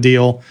excited about a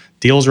deal.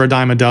 Deals are a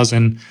dime a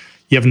dozen.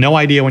 You have no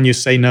idea when you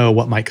say no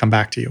what might come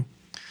back to you.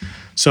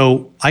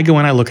 So I go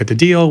in, I look at the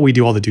deal, we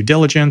do all the due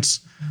diligence,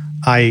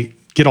 I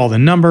get all the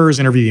numbers,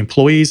 interview the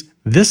employees.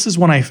 This is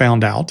when I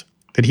found out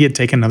that he had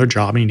taken another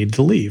job and he needed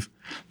to leave.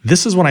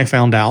 This is when I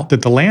found out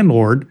that the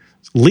landlord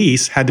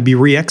lease had to be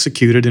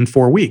re-executed in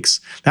 4 weeks.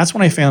 That's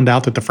when I found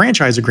out that the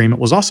franchise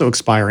agreement was also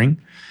expiring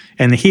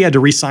and he had to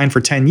re-sign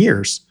for 10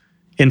 years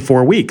in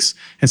 4 weeks.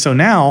 And so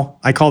now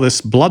I call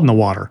this blood in the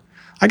water.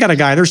 I got a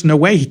guy, there's no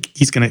way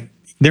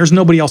there's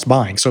nobody else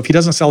buying. So if he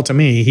doesn't sell to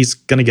me, he's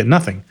going to get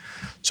nothing.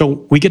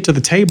 So we get to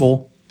the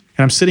table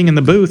and I'm sitting in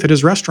the booth at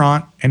his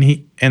restaurant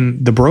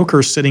and the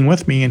broker's sitting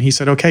with me and he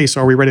said, okay,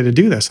 so are we ready to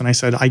do this? And I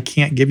said, I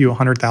can't give you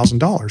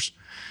 $100,000.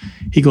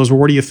 He goes, well,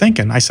 what are you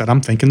thinking? I said,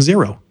 I'm thinking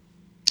 0.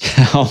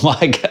 Oh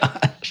my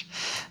gosh.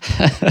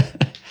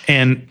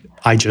 And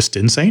I just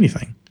didn't say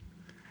anything.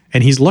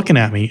 And he's looking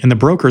at me and the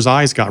broker's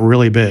eyes got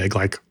really big.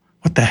 Like,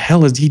 what the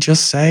hell did he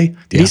just say?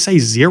 Did he say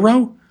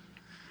 0?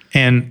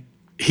 And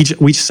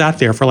we sat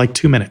there for like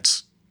 2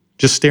 minutes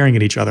just staring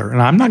at each other.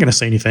 And I'm not going to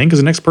say anything because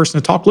the next person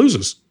to talk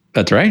loses.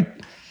 That's right.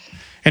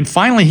 And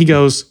finally he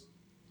goes,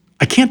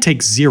 I can't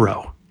take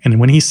 0. And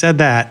when he said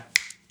that,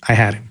 I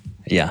had him.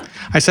 Yeah.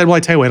 I said, well, I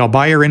tell you what, I'll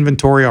buy your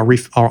inventory.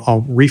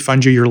 I'll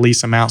refund you your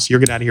lease amount. So you'll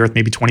get out of here with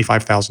maybe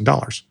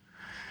 $25,000.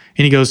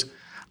 And he goes,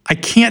 I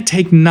can't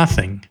take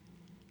nothing.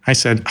 I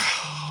said,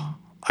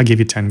 I'll give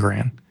you 10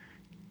 grand.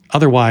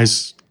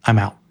 Otherwise, I'm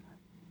out.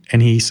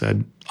 And he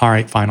said, all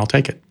right, fine, I'll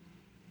take it.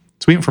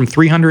 So we went from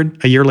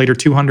 300, a year later,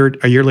 200,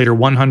 a year later,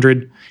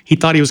 100. He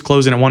thought he was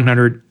closing at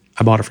 100.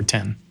 I bought it for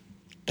 10.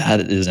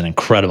 That is an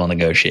incredible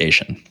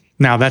negotiation.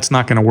 Now, that's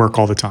not going to work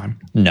all the time.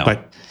 No.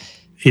 But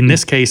in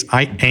this case,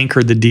 I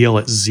anchored the deal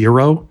at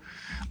 0,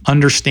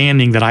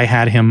 understanding that I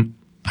had him.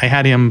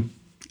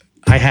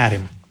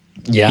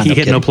 Yeah. He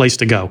had no place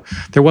to go.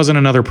 There wasn't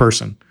another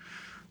person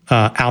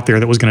out there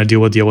that was going to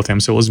do a deal with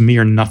him. So it was me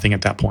or nothing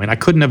at that point. I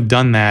couldn't have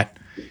done that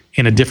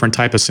in a different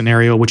type of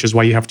scenario, which is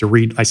why you have to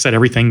read. I said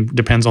everything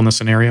depends on the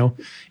scenario.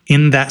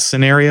 In that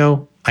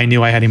scenario, I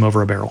knew I had him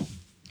over a barrel.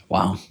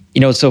 Wow.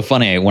 It's so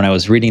funny. When I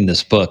was reading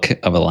this book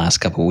over the last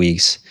couple of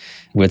weeks,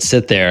 would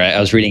sit there. I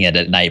was reading it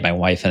at night. My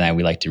wife and I,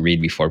 we like to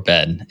read before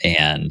bed.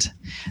 And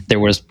there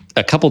was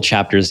a couple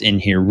chapters in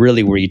here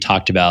really where you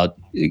talked about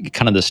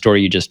kind of the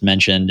story you just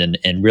mentioned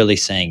and really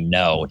saying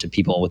no to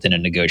people within a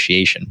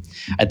negotiation.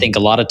 I think a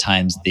lot of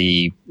times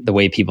the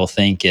way people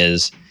think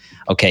is,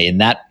 okay, and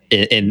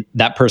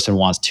that person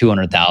wants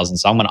 200,000,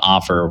 so I'm going to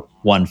offer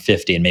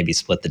 150 and maybe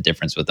split the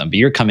difference with them. But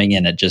you're coming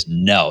in at just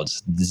no,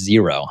 it's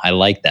 0. I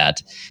like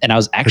that. And I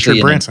was actually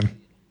Richard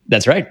Branson.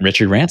 That's right,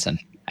 Richard Branson.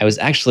 I was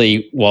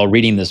actually, while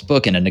reading this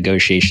book, in a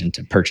negotiation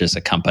to purchase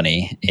a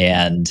company,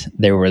 and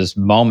there was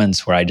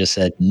moments where I just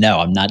said, no,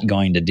 I'm not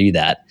going to do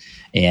that.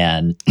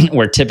 And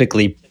where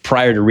typically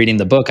prior to reading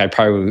the book, I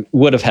probably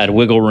would have had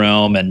wiggle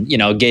room and,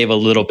 gave a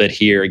little bit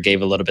here,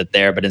 gave a little bit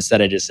there. But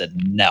instead I just said,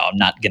 no, I'm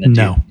not going to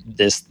do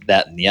this,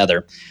 that, and the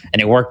other.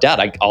 And it worked out.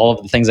 All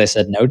of the things I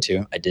said no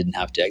to, I didn't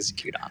have to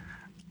execute on.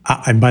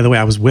 And by the way,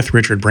 I was with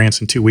Richard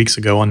Branson 2 weeks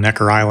ago on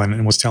Necker Island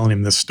and was telling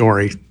him this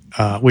story,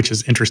 which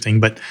is interesting.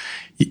 But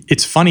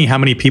it's funny how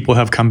many people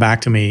have come back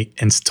to me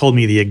and told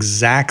me the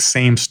exact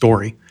same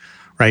story,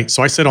 right?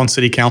 So I sit on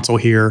city council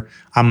here.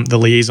 I'm the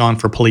liaison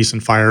for police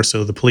and fire.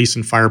 So the police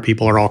and fire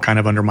people are all kind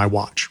of under my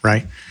watch,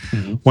 right?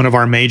 Mm-hmm. One of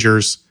our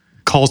majors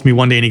calls me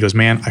one day and he goes,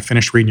 man, I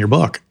finished reading your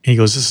book. And he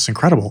goes, this is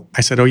incredible.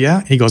 I said, oh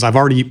yeah? He goes, I've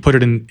already put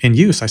it in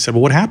use. I said,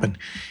 well, what happened?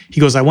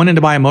 He goes, I went in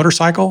to buy a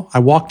motorcycle. I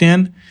walked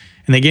in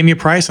and they gave me a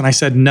price and I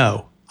said,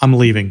 no, I'm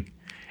leaving.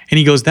 And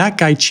he goes, that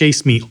guy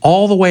chased me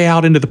all the way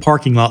out into the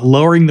parking lot,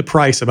 lowering the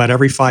price about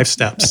every 5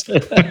 steps.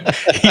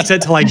 He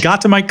said, till I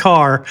got to my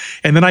car,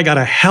 and then I got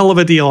a hell of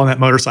a deal on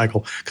that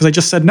motorcycle because I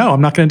just said, no,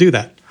 I'm not going to do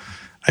that.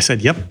 I said,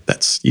 yep,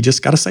 you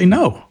just got to say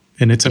no.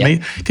 And it's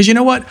amazing. Because you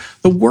know what?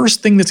 The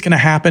worst thing that's going to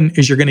happen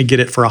is you're going to get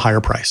it for a higher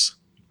price.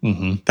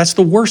 Mm-hmm. That's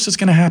the worst that's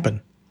going to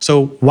happen.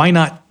 So why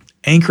not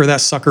anchor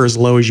that sucker as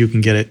low as you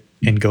can get it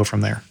and go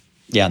from there?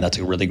 Yeah, that's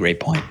a really great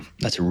point.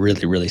 That's a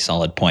really, really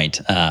solid point.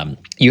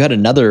 You had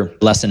another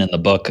lesson in the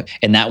book,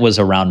 and that was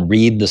around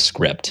read the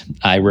script.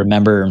 I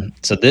remember,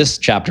 so this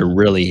chapter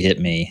really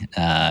hit me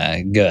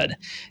good,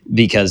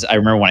 because I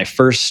remember when I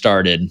first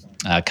started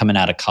coming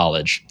out of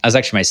college, I was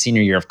actually my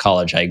senior year of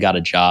college, I got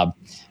a job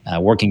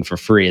working for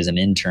free as an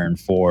intern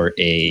for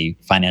a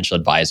financial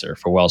advisor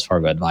for Wells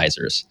Fargo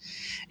Advisors.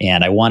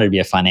 And I wanted to be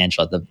a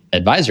financial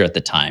advisor at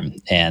the time.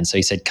 And so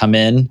he said, come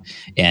in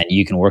and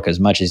you can work as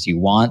much as you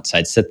want. So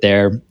I'd sit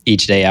there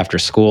each day after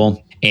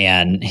school.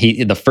 And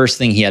the first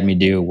thing he had me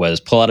do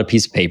was pull out a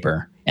piece of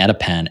paper and a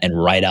pen and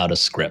write out a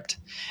script.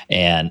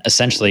 And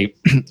essentially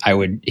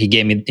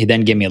he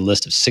then gave me a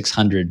list of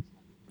 600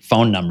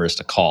 phone numbers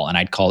to call. And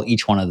I'd call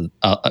each one of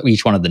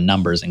the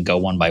numbers and go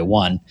one by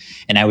one.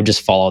 And I would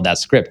just follow that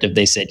script. If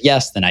they said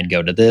yes, then I'd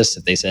go to this.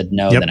 If they said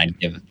no, then I'd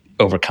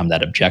overcome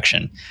that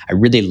objection. I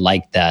really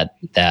like that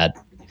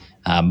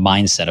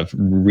mindset of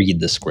read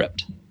the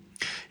script.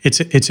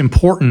 It's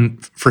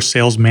important for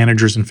sales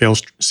managers and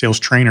sales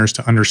trainers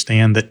to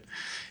understand that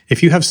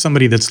if you have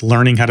somebody that's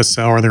learning how to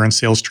sell or they're in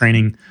sales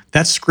training,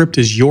 that script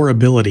is your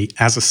ability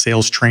as a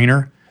sales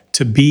trainer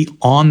to be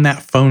on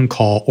that phone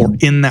call or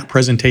in that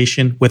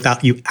presentation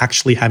without you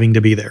actually having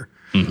to be there.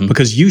 Mm-hmm.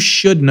 Because you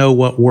should know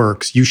what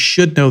works. You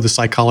should know the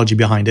psychology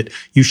behind it.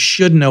 You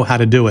should know how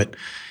to do it.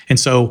 And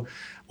so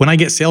when I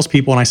get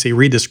salespeople and I say,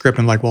 read the script,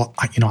 and like, well,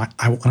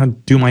 I want to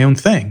do my own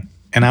thing.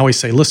 And I always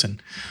say,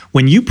 listen,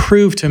 when you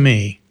prove to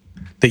me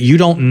that you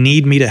don't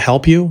need me to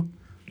help you,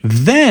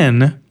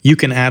 then you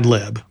can ad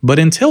lib. But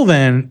until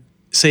then,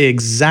 say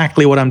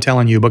exactly what I'm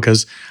telling you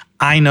because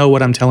I know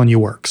what I'm telling you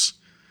works.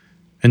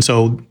 And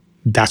so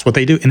that's what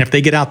they do. And if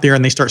they get out there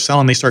and they start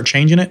selling, they start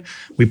changing it,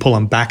 we pull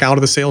them back out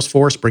of the sales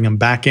force, bring them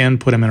back in,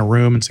 put them in a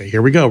room and say,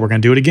 here we go. We're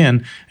going to do it again.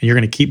 And you're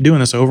going to keep doing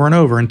this over and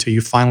over until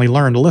you finally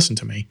learn to listen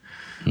to me.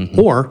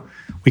 Mm-hmm. Or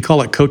we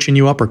call it coaching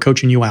you up or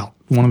coaching you out,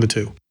 one of the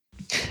two.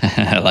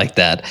 I like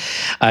that.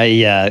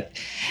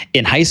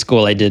 In high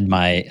school, I did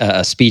my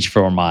speech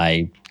for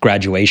my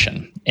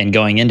graduation, and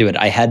going into it,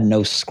 I had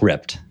no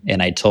script.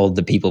 And I told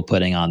the people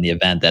putting on the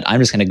event that I'm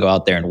just going to go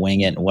out there and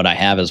wing it. And what I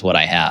have is what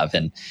I have.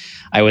 And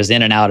I was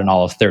in and out in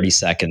all of 30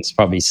 seconds,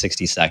 probably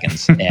 60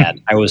 seconds.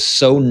 And I was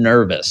so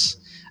nervous.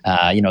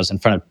 I was in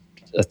front of,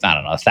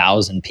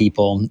 1,000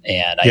 people.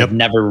 And I had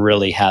never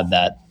really had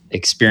that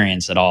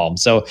experience at all.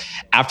 So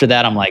after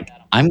that, I'm like,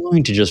 I'm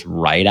going to just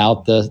write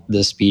out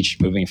the speech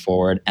moving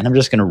forward, and I'm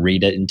just going to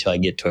read it until I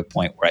get to a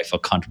point where I feel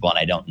comfortable and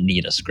I don't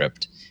need a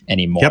script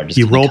anymore. Yep,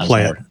 you role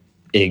play it.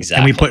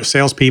 Exactly. And we put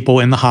salespeople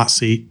in the hot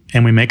seat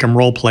and we make them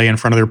role play in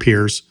front of their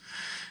peers.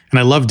 And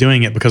I love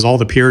doing it because all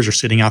the peers are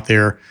sitting out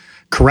there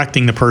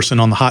correcting the person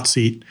on the hot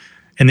seat.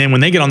 And then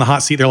when they get on the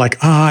hot seat, they're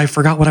like, I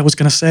forgot what I was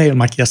going to say. I'm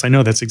like, yes, I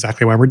know. That's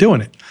exactly why we're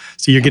doing it.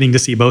 So you're getting to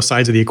see both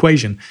sides of the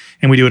equation.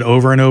 And we do it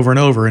over and over and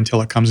over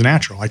until it comes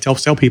natural. I tell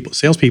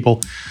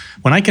salespeople,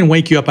 when I can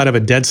wake you up out of a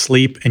dead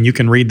sleep and you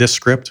can read this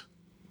script,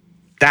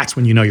 that's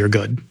when you know you're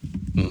good.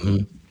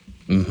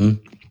 Mm-hmm.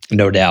 Mm-hmm.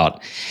 No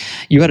doubt.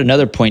 You had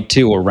another point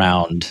too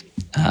around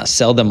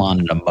sell them on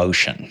an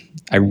emotion.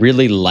 I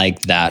really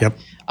like that. Yep.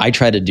 I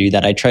try to do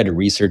that. I try to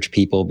research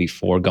people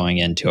before going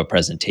into a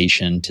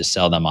presentation to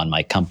sell them on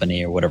my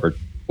company or whatever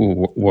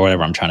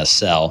I'm trying to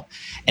sell,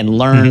 and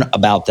learn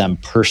about them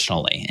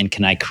personally. And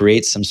can I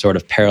create some sort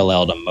of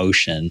paralleled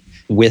emotion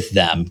with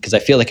them? Because I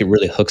feel like it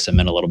really hooks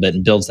them in a little bit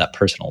and builds that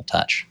personal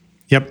touch.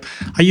 Yep.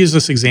 I use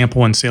this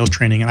example in sales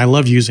training, and I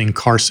love using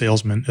car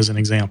salesmen as an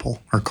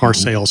example, or car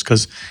sales,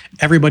 because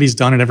everybody's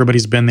done it,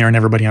 everybody's been there, and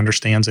everybody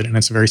understands it, and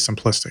it's very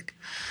simplistic.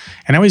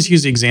 And I always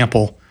use the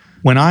example,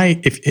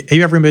 have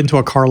you ever been to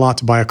a car lot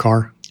to buy a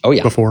car? Oh,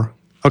 yeah. Before?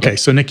 Okay,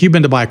 so Nick, you've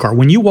been to buy a car.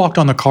 When you walked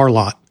on the car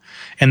lot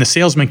and the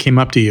salesman came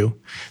up to you,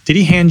 did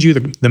he hand you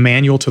the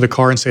manual to the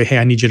car and say, hey,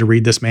 I need you to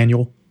read this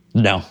manual?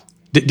 No.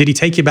 Did he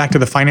take you back to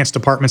the finance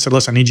department and said,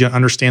 listen, I need you to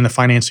understand the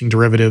financing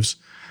derivatives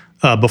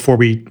before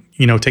we,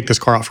 take this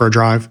car out for a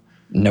drive?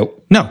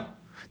 Nope. No.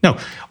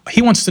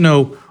 He wants to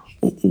know,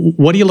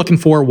 what are you looking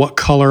for? What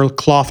color,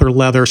 cloth or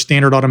leather,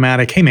 standard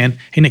automatic? Hey, man.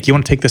 Hey, Nick, you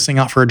want to take this thing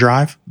out for a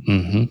drive?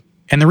 Mm-hmm.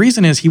 And the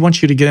reason is he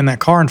wants you to get in that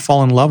car and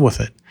fall in love with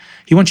it.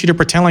 He wants you to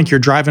pretend like you're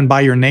driving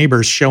by your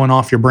neighbors, showing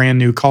off your brand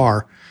new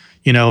car,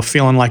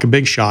 feeling like a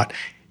big shot.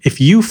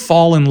 If you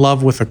fall in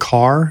love with a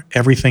car,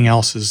 everything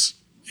else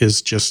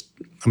is just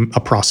a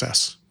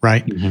process,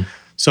 right? Mm-hmm.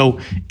 So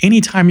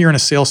anytime you're in a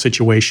sales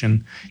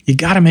situation, you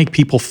got to make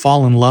people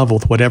fall in love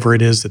with whatever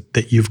it is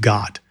that you've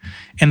got.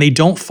 And they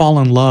don't fall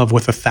in love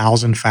with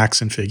 1,000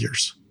 facts and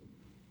figures.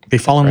 They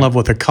fall in love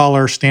with the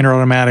color, standard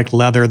automatic,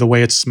 leather, the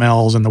way it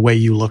smells, and the way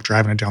you look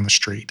driving it down the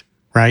street,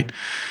 right?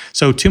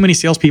 So too many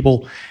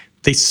salespeople,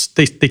 they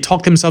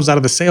talk themselves out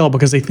of the sale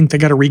because they think they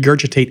got to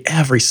regurgitate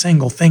every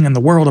single thing in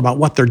the world about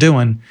what they're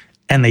doing,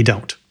 and they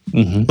don't.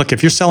 Mm-hmm. Look,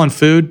 if you're selling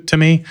food to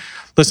me,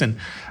 listen,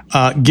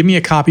 give me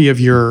a copy of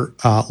your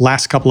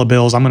last couple of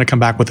bills. I'm going to come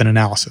back with an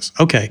analysis.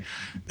 Okay.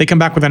 They come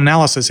back with an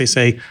analysis. They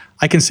say,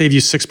 I can save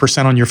you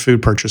 6% on your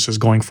food purchases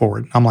going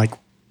forward. I'm like,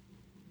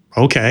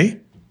 okay.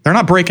 They're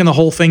not breaking the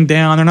whole thing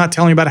down. They're not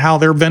telling you about how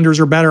their vendors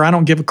are better. I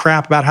don't give a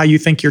crap about how you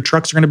think your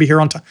trucks are going to be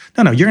here on time.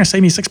 No, you're going to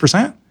save me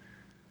 6%?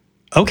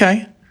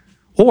 Okay.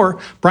 Or,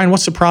 Brian,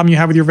 what's the problem you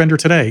have with your vendor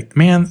today?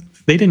 Man,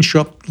 they didn't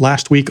show up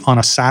last week on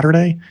a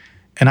Saturday,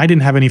 and I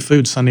didn't have any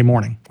food Sunday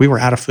morning. We were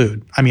out of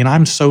food. I mean,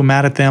 I'm so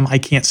mad at them.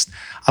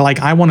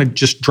 I want to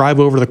just drive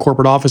over to the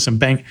corporate office and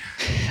bang.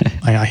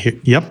 I hear,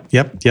 yep.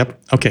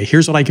 Okay,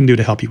 here's what I can do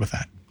to help you with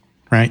that,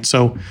 right?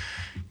 So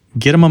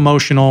get them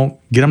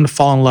emotional, get them to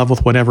fall in love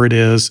with whatever it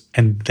is,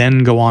 and then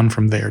go on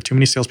from there. Too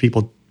many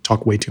salespeople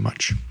talk way too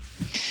much.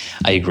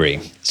 I agree.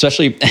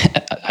 Especially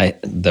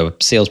the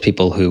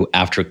salespeople who,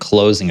 after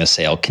closing a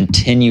sale,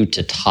 continue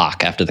to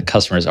talk after the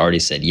customer has already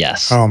said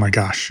yes. Oh my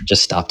gosh!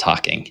 Just stop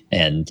talking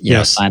and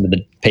sign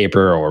the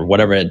paper or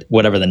whatever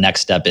the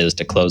next step is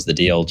to close the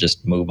deal.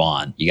 Just move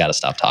on. You got to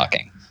stop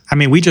talking. I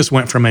mean, we just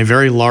went from a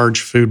very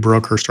large food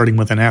broker starting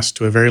with an S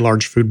to a very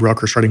large food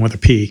broker starting with a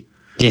P.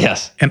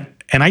 Yes.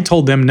 And I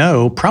told them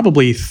no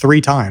probably 3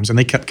 times, and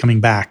they kept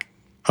coming back.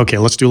 Okay,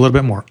 let's do a little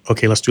bit more.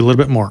 Okay, let's do a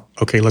little bit more.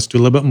 Okay, let's do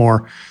a little bit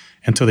more.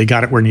 Until they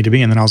got it where it needed to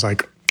be. And then I was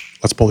like,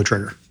 let's pull the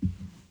trigger.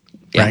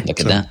 Yeah, right? Look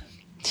at that.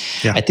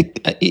 Yeah. I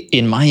think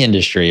in my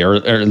industry, or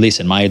at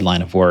least in my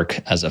line of work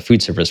as a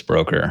food service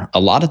broker, a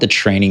lot of the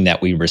training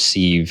that we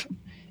receive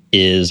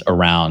is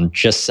around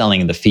just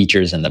selling the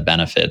features and the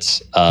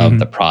benefits of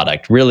the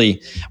product. Really,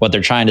 what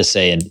they're trying to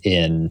say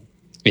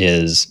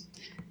is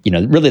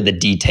really the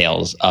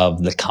details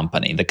of the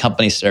company. The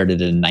company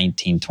started in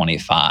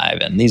 1925,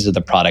 and these are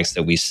the products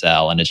that we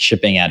sell, and it's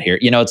shipping out here.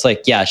 It's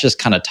like, it's just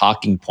kind of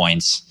talking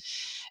points.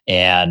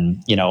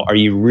 And, are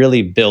you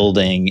really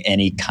building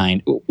any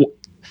kind?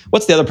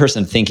 What's the other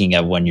person thinking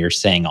of when you're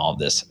saying all of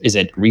this? Is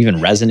it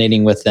even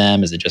resonating with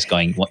them? Is it just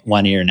going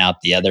one ear and out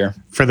the other?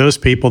 For those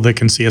people that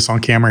can see us on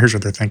camera, here's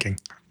what they're thinking.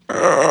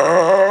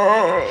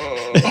 I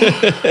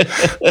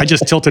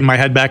just tilted my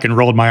head back and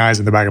rolled my eyes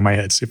in the back of my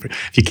head. So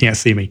if you can't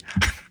see me,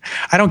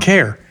 I don't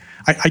care.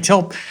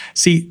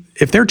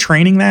 If they're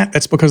training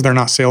that's because they're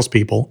not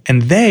salespeople,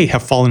 and they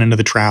have fallen into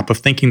the trap of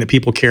thinking that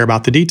people care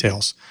about the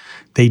details.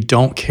 They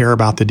don't care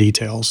about the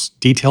details.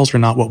 Details are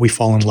not what we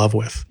fall in love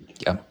with.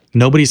 Yeah.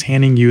 Nobody's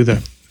handing you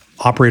the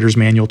operator's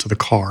manual to the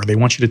car. They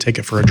want you to take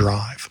it for a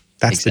drive.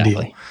 That's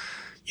exactly.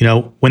 The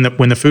deal. When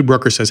the food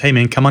broker says, hey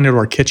man, come on into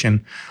our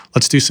kitchen,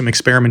 let's do some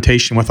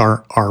experimentation with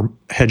our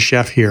head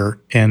chef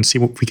here and see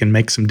what we can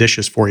make some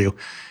dishes for you.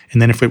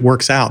 And then if it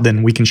works out,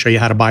 then we can show you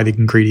how to buy the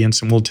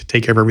ingredients and we'll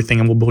take care of everything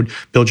and we'll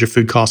build your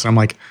food costs. And I'm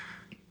like,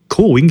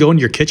 cool, we can go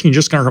into your kitchen. You're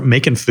just going to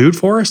making food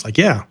for us? Like,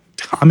 yeah,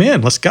 I'm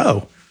in, let's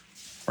go.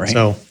 Right.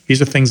 So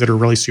these are things that are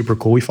really super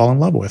cool. We fall in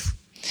love with.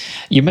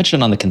 You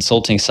mentioned on the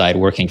consulting side,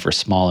 working for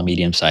small and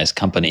medium-sized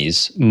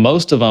companies.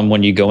 Most of them,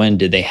 when you go in,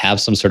 did they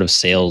have some sort of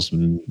sales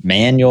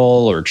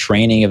manual or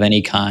training of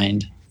any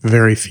kind?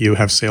 Very few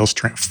have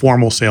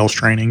formal sales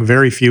training.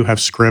 Very few have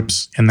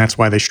scripts, and that's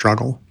why they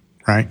struggle,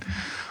 right?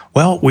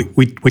 Well, we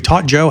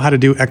taught Joe how to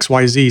do X,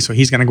 Y, Z, so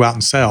he's going to go out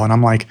and sell. And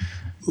I'm like,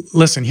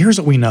 listen, here's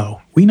what we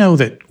know. We know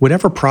that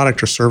whatever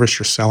product or service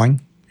you're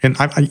selling, and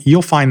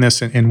you'll find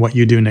this in what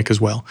you do, Nick,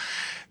 as well.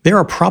 There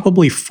are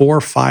probably 4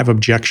 or 5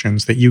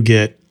 objections that you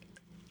get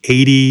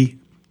 80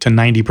 to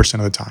 90%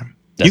 of the time.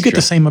 You get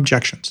the same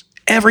objections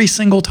every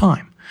single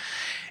time.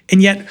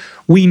 And yet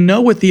we know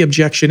what the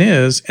objection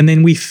is, and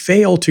then we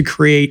fail to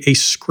create a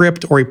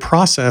script or a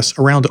process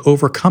around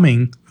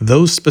overcoming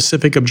those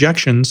specific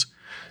objections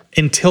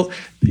until,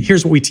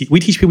 here's what we teach. We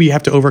teach people you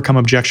have to overcome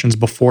objections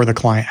before the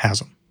client has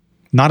them,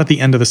 not at the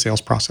end of the sales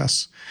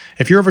process.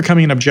 If you're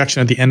overcoming an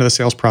objection at the end of the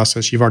sales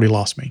process, you've already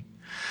lost me.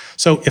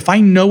 So if I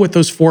know what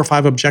those 4 or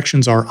 5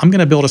 objections are, I'm going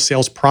to build a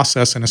sales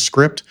process and a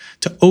script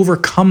to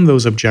overcome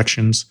those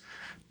objections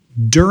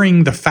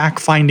during the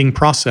fact-finding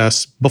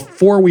process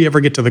before we ever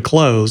get to the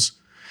close.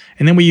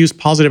 And then we use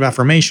positive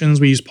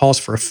affirmations, we use pause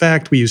for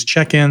effect, we use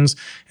check-ins.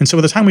 And so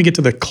by the time we get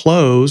to the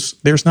close,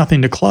 there's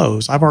nothing to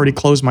close. I've already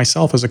closed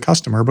myself as a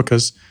customer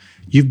because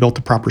you've built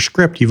the proper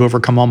script. You've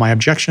overcome all my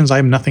objections. I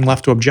have nothing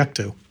left to object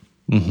to.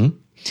 Mm-hmm.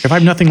 If I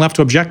have nothing left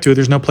to object to,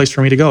 there's no place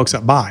for me to go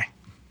except buy.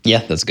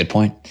 Yeah, that's a good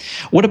point.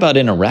 What about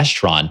in a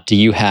restaurant? Do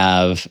you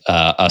have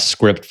a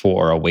script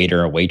for a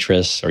waiter, a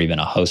waitress, or even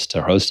a host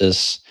or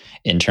hostess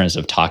in terms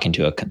of talking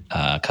to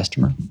a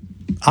customer?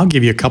 I'll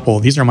give you a couple.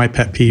 These are my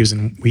pet peeves,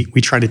 and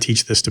we try to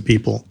teach this to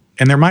people.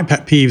 And they're my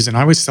pet peeves, and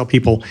I always tell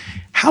people,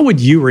 how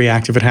would you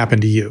react if it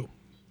happened to you?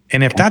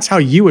 And if that's how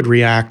you would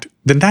react,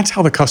 then that's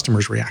how the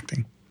customer's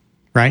reacting,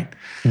 right?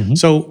 Mm-hmm.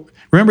 So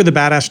remember the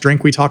badass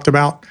drink we talked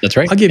about? That's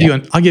right. I'll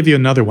give you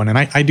another one, and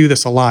I do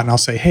this a lot, and I'll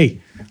say,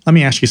 hey, let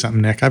me ask you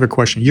something, Nick. I have a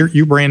question.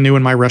 You're brand new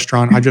in my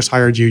restaurant. I just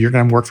hired you. You're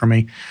going to work for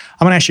me.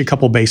 I'm going to ask you a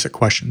couple basic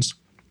questions.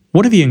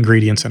 What are the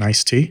ingredients in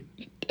iced tea?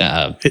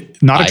 Not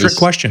a trick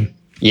question.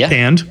 Yeah.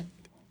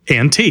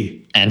 And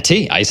tea. And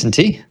tea. Ice and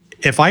tea.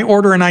 If I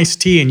order an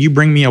iced tea and you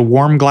bring me a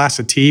warm glass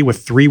of tea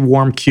with 3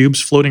 warm cubes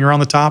floating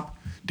around the top,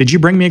 did you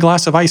bring me a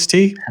glass of iced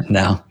tea?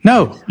 No.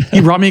 No.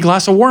 You brought me a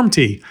glass of warm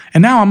tea.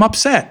 And now I'm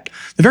upset.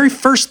 The very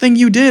first thing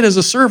you did as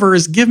a server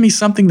is give me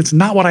something that's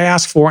not what I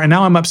asked for, and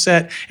now I'm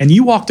upset. And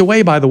you walked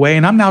away, by the way,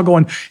 and I'm now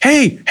going,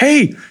 hey,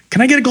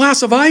 can I get a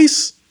glass of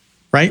ice?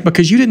 Right?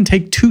 Because you didn't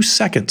take 2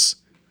 seconds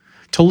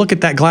to look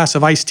at that glass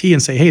of iced tea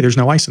and say, hey, there's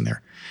no ice in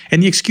there.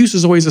 And the excuse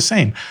is always the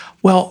same.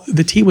 Well,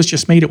 the tea was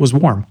just made, it was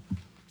warm.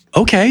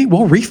 Okay,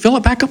 well, refill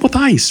it back up with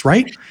ice,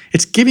 right?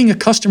 It's giving a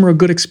customer a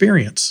good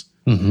experience.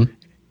 Mm-hmm.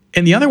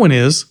 And the other one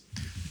is,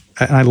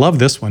 and I love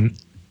this one,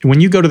 when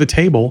you go to the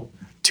table,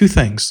 2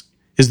 things.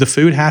 Is the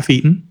food half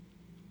eaten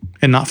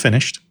and not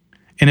finished?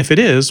 And if it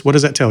is, what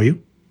does that tell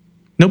you?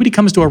 Nobody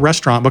comes to a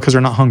restaurant because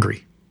they're not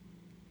hungry.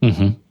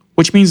 Mm-hmm.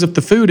 Which means if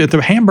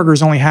the hamburger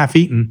is only half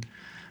eaten,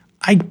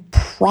 I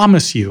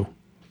promise you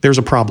there's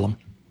a problem.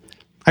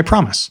 I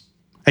promise.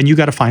 And you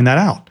got to find that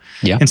out.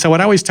 Yeah. And so what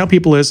I always tell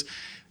people is,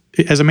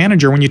 as a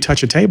manager, when you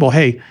touch a table,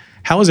 hey,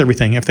 how is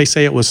everything? If they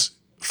say it was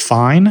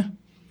fine,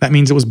 that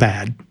means it was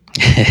bad.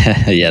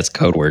 Yeah, it's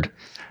code word.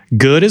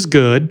 Good is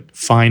good,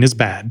 fine is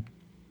bad.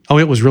 Oh,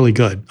 it was really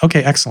good.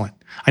 Okay, excellent.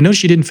 I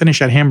noticed you didn't finish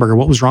that hamburger.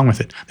 What was wrong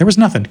with it? There was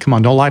nothing. Come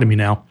on, don't lie to me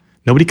now.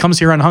 Nobody comes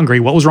here unhungry.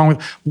 What was wrong with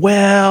it?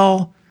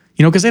 Well,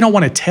 because they don't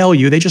want to tell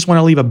you. They just want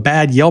to leave a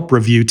bad Yelp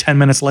review 10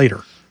 minutes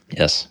later.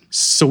 Yes.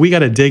 So we got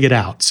to dig it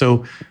out.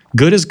 So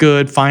good is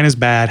good, fine is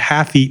bad,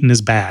 half eaten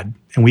is bad.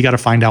 And we got to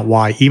find out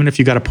why, even if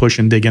you got to push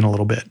and dig in a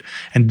little bit.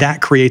 And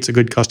that creates a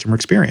good customer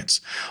experience.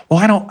 Well,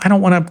 I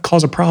don't want to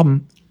cause a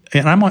problem.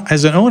 And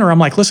as an owner, I'm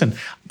like, listen,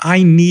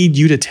 I need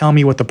you to tell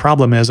me what the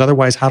problem is.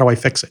 Otherwise, how do I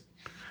fix it?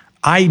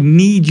 I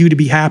need you to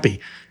be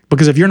happy,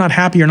 because if you're not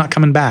happy, you're not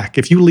coming back.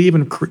 If you leave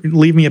and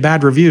leave me a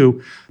bad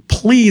review,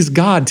 please,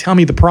 God, tell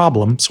me the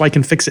problem so I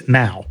can fix it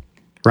now,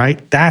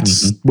 right?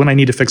 That's when I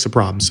need to fix a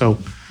problem. So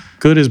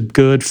good is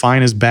good,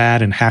 fine is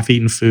bad, and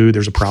half-eaten food,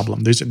 there's a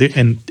problem.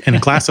 And a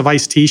glass of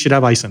iced tea should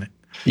have ice in it.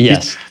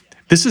 Yes.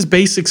 This is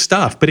basic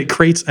stuff, but it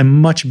creates a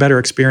much better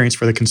experience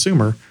for the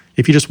consumer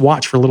if you just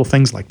watch for little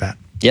things like that.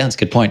 Yeah, that's a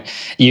good point.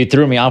 You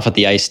threw me off with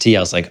the iced tea.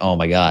 I was like, oh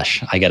my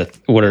gosh, I got to.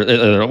 What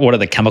are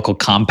the chemical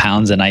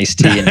compounds in iced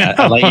tea? And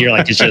you're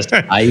like, it's just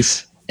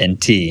ice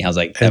and tea. I was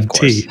like, of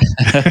course.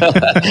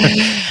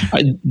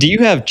 Do you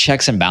have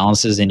checks and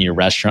balances in your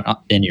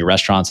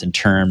restaurants in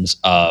terms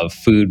of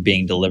food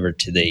being delivered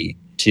to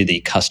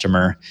the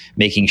customer,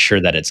 making sure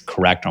that it's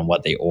correct on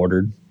what they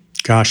ordered?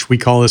 Gosh, we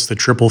call this the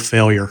triple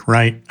failure,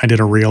 right? I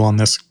did a reel on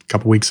this a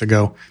couple weeks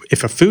ago.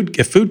 If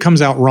food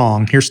comes out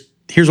wrong, here's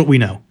what we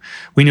know.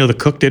 We know the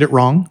cook did it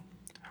wrong.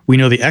 We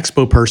know the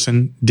expo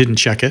person didn't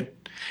check it.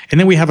 And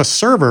then we have a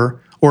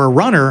server or a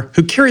runner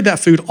who carried that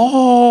food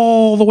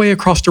all the way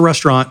across the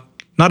restaurant,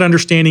 not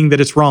understanding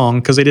that it's wrong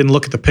because they didn't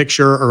look at the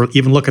picture or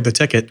even look at the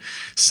ticket,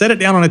 set it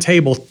down on a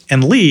table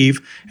and leave,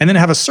 and then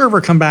have a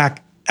server come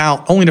back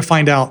out only to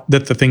find out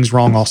that the thing's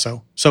wrong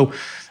also. So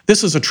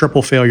this is a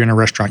triple failure in a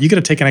restaurant. You got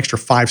to take an extra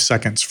 5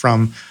 seconds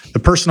from the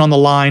person on the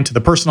line to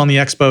the person on the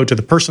expo to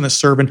the person that's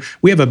serving.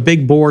 We have a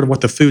big board of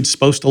what the food's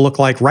supposed to look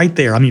like right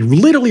there. I mean,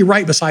 literally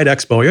right beside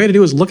expo. All you got to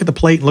do is look at the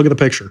plate and look at the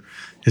picture.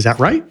 Is that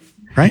right?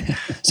 Right?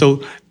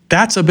 So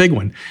that's a big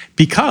one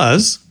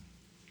because,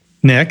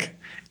 Nick,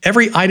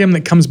 every item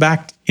that comes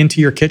back into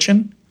your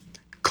kitchen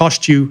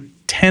costs you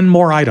 10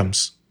 more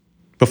items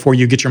before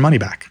you get your money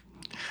back.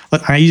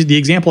 The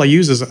example I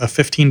use is a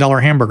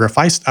 $15 hamburger. If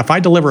I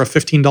deliver a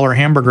 $15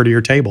 hamburger to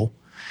your table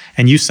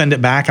and you send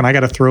it back and I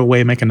got to throw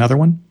away and make another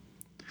one,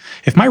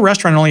 if my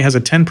restaurant only has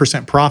a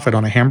 10% profit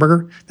on a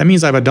hamburger, that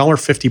means I have a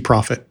 $1.50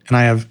 profit and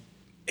I have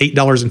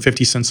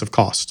 $8.50 of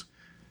cost,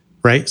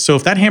 right? So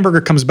if that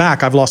hamburger comes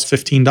back, I've lost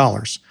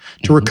 $15.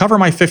 To recover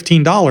my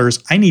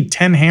 $15, I need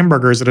 10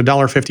 hamburgers at a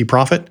 $1.50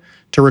 profit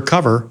to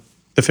recover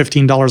the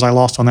 $15 I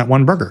lost on that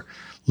one burger.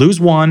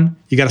 Lose one,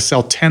 you got to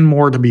sell 10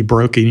 more to be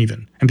broken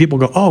even. And people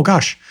go, oh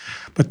gosh,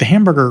 but the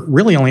hamburger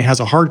really only has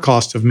a hard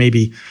cost of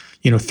maybe,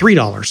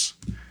 $3.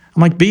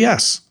 I'm like,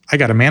 BS. I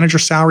got a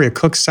manager's salary, a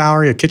cook's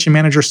salary, a kitchen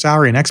manager's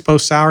salary, an expo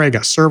salary. I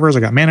got servers, I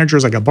got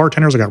managers, I got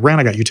bartenders, I got rent,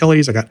 I got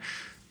utilities, I got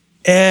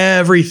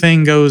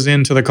everything goes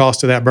into the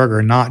cost of that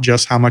burger, not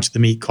just how much the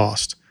meat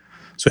cost.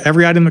 So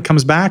every item that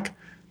comes back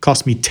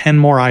costs me 10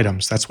 more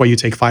items. That's why you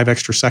take 5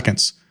 extra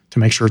seconds to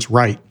make sure it's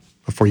right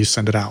before you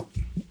send it out.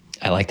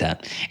 I like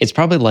that. It's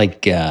probably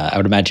like, I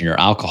would imagine your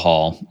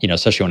alcohol,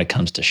 especially when it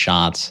comes to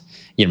shots,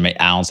 make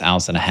ounce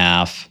and a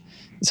half,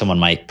 someone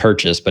might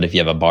purchase, but if you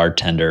have a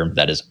bartender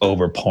that is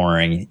over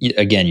pouring,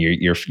 again,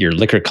 your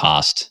liquor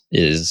cost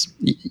is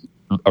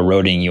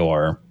eroding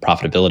your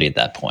profitability at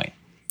that point.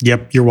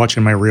 Yep, you're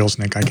watching my reels,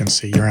 Nick. I can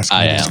see you're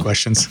asking me these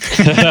questions.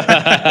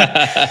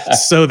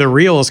 So the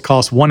reels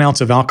cost 1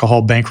 ounce of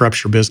alcohol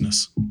bankrupts your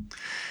business.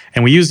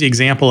 And we use the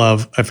example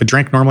of if a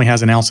drink normally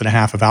has 1.5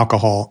 ounces of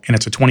alcohol and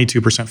it's a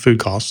 22% food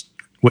cost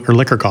or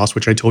liquor cost,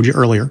 which I told you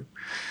earlier,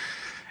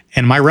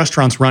 and my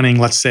restaurant's running,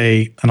 let's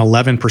say, an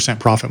 11%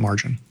 profit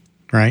margin,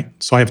 right?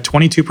 So I have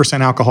 22%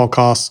 alcohol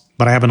costs,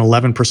 but I have an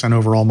 11%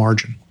 overall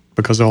margin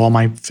because of all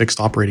my fixed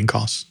operating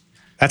costs.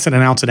 That's at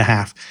 1.5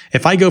 ounces.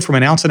 If I go from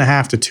 1.5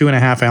 ounces to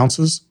 2.5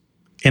 ounces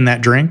in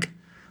that drink,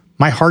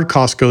 my hard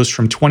cost goes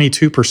from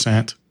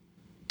 22%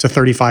 to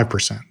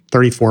 35%,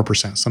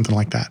 34%, something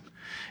like that.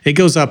 It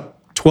goes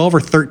up 12 or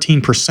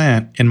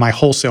 13% in my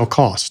wholesale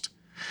cost.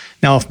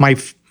 Now, if my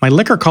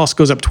liquor cost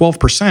goes up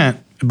 12%,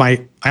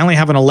 I only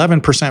have an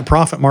 11%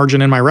 profit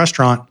margin in my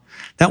restaurant.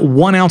 That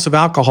 1 ounce of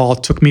alcohol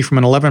took me from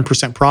an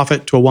 11%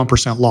 profit to a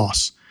 1%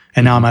 loss.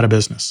 And now I'm out of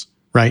business,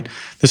 right?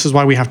 This is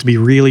why we have to be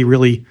really,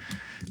 really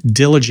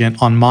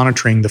diligent on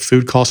monitoring the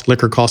food cost,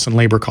 liquor costs, and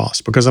labor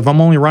costs. Because if I'm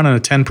only running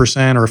a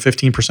 10% or a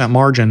 15%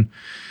 margin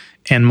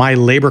and my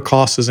labor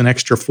cost is an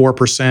extra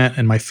 4%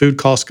 and my food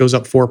cost goes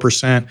up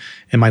 4%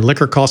 and my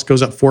liquor cost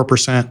goes up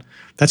 4%,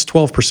 that's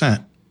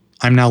 12%.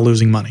 I'm now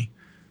losing money.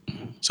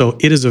 So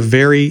it is a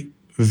very,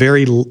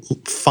 very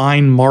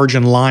fine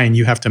margin line.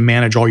 You have to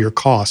manage all your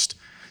cost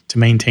to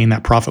maintain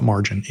that profit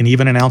margin. And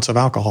even 1 ounce of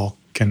alcohol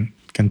can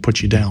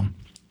put you down.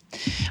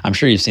 I'm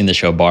sure you've seen the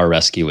show Bar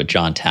Rescue with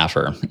John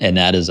Taffer, and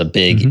that is a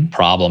big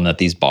problem that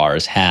these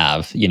bars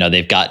have.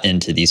 They've got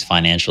into these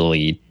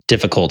financially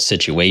difficult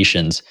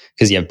situations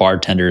because you have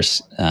bartenders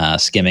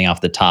skimming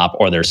off the top,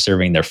 or they're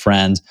serving their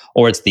friends,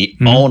 or it's the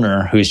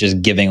owner who's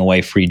just giving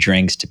away free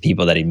drinks to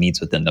people that he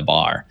meets within the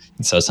bar.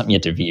 And so it's something you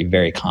have to be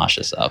very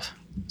cautious of.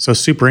 So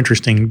super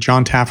interesting.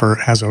 John Taffer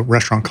has a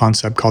restaurant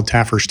concept called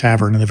Taffer's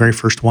Tavern, and the very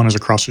first one is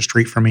across the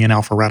street from me in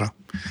Alpharetta.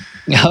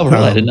 Oh,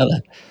 really? I didn't know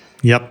that.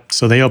 Yep.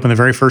 So they opened the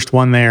very first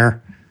one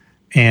there,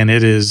 and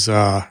it is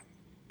the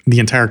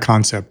entire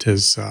concept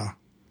is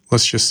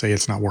let's just say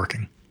it's not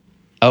working.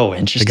 Oh,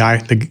 interesting.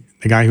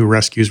 The guy who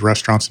rescues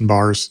restaurants and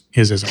bars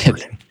isn't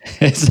working.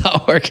 It's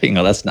not working.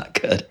 Oh, that's not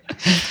good.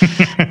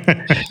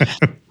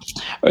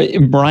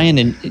 Brian,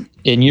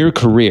 in your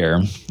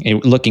career,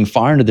 looking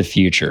far into the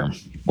future,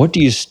 what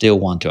do you still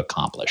want to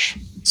accomplish?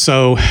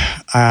 So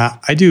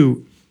I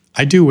do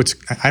what's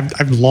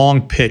I've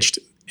long pitched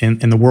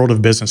in the world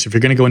of business. If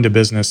you're going to go into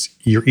business,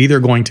 you're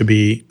either going to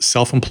be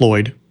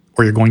self-employed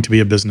or you're going to be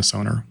a business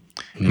owner.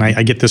 And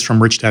I get this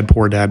from Rich Dad,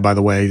 Poor Dad, by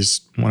the way,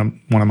 is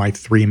one of my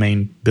 3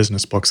 main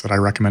business books that I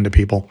recommend to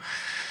people.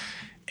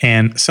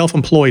 And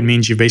self-employed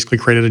means you've basically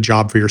created a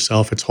job for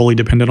yourself. It's wholly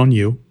dependent on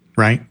you,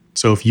 right?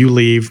 So if you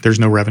leave, there's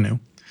no revenue.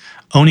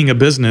 Owning a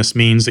business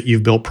means that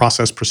you've built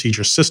process,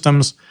 procedure,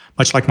 systems,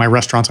 much like my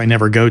restaurants I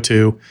never go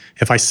to.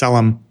 If I sell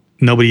them,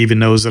 nobody even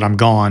knows that I'm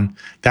gone.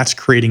 That's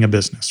creating a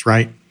business,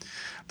 right?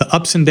 The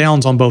ups and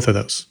downs on both of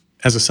those.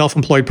 As a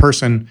self-employed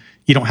person,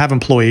 you don't have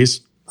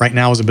employees. Right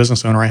now, as a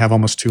business owner, I have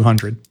almost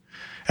 200.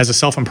 As a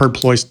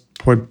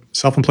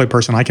self-employed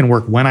person, I can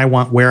work when I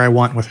want, where I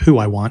want, with who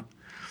I want.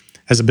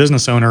 As a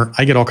business owner,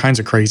 I get all kinds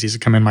of crazies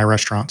that come in my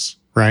restaurants,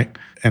 right?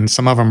 And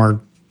some of them are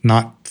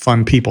not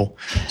fun people.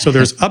 So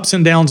there's ups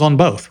and downs on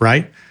both,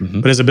 right?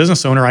 But as a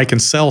business owner, I can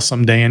sell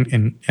someday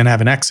and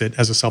have an exit.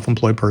 As a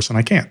self-employed person,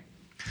 I can't.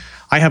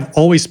 I have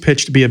always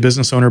pitched to be a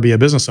business owner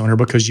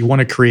because you want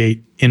to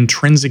create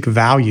intrinsic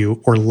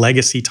value or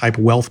legacy type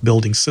wealth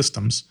building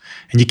systems,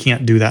 and you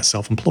can't do that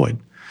self-employed.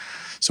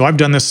 So I've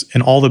done this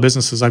in all the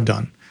businesses I've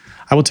done.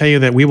 I will tell you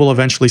that we will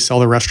eventually sell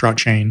the restaurant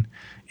chain,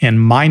 and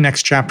my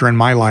next chapter in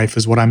my life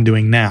is what I'm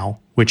doing now,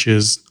 which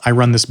is I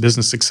run this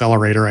business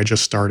accelerator I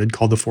just started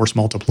called the Force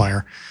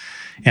Multiplier,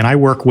 and I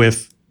work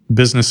with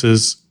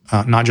businesses,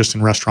 not just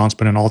in restaurants,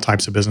 but in all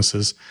types of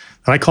businesses,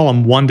 that I call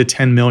them 1 to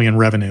 10 million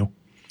revenue.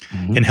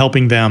 And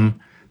helping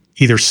them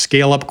either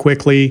scale up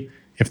quickly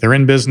if they're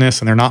in business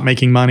and they're not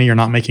making money or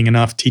not making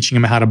enough, teaching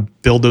them how to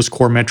build those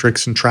core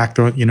metrics and track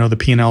the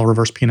P&L,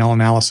 reverse P&L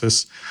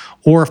analysis,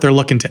 or if they're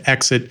looking to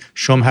exit,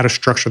 show them how to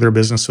structure their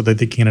business so that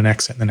they can get an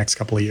exit in the next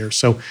couple of years.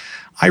 So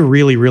I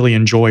really, really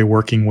enjoy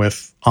working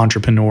with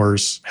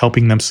entrepreneurs,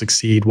 helping them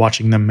succeed,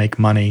 watching them make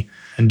money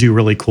and do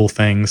really cool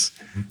things.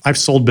 I've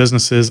sold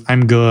businesses.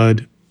 I'm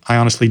good. I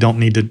honestly don't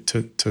need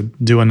to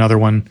do another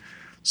one.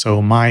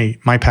 So my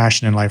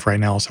passion in life right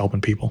now is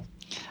helping people.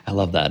 I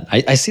love that.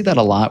 I see that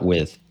a lot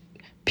with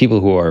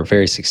people who are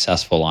very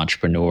successful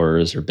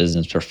entrepreneurs or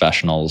business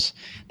professionals,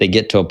 they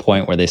get to a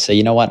point where they say,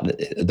 you know what,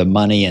 the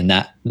money and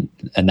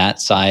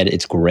that side,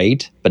 it's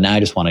great, but now I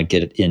just want to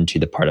get into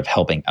the part of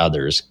helping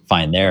others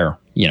find their,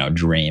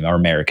 dream or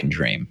American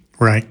dream.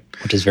 Right.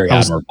 Which is very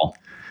admirable.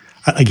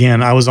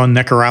 I was on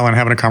Necker Island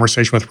having a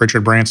conversation with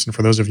Richard Branson,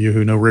 for those of you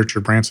who know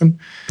Richard Branson.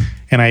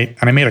 And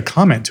I made a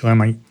comment to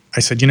him. I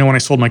said, when I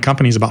sold my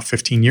companies about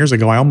 15 years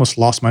ago, I almost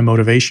lost my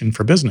motivation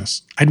for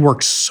business. I'd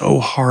worked so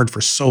hard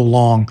for so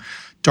long,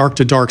 dark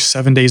to dark,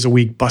 7 days a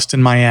week,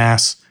 busting my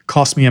ass,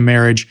 cost me a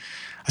marriage.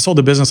 I sold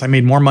the business. I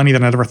made more money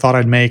than I ever thought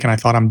I'd make. And I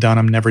thought, I'm done.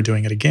 I'm never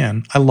doing it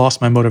again. I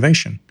lost my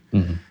motivation.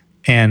 Mm-hmm.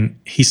 And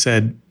he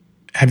said,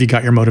 have you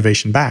got your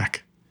motivation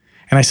back?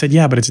 And I said,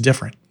 yeah, but it's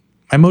different.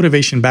 My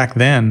motivation back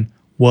then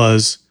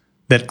was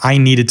that I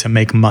needed to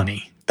make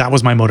money. That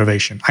was my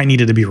motivation. I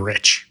needed to be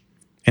rich.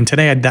 And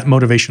today that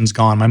motivation's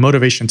gone. My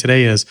motivation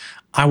today is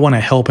I want to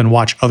help and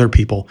watch other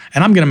people.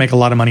 And I'm going to make a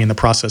lot of money in the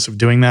process of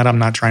doing that. I'm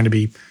not trying to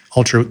be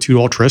too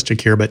altruistic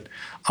here, but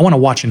I want to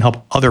watch and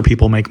help other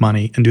people make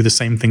money and do the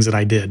same things that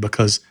I did,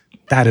 because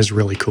that is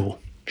really cool.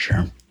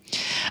 Sure.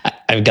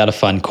 I've got a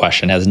fun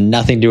question. It has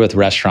nothing to do with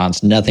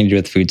restaurants, nothing to do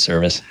with food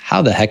service.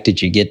 How the heck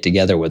did you get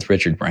together with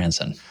Richard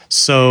Branson?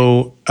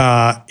 So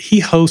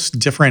he hosts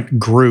different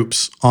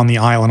groups on the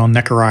island, on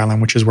Necker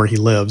Island, which is where he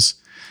lives.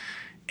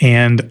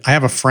 And I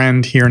have a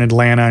friend here in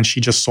Atlanta, and she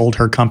just sold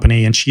her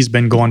company, and she's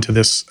been going to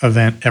this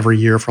event every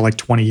year for like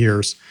 20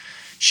 years.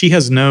 She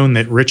has known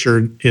that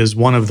Richard is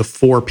one of the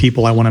 4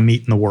 people I want to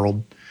meet in the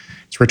world.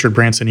 It's Richard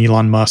Branson,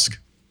 Elon Musk,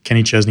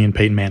 Kenny Chesney, and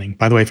Peyton Manning.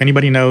 By the way, if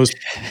anybody knows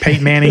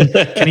Peyton Manning,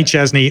 Kenny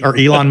Chesney, or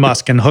Elon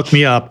Musk, can hook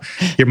me up.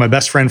 You're my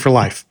best friend for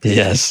life.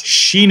 Yes.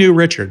 She knew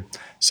Richard.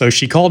 So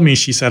she called me.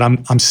 She said,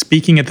 I'm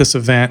speaking at this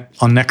event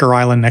on Necker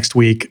Island next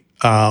week.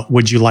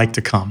 Would you like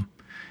to come?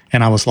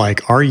 And I was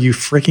like, are you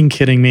freaking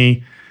kidding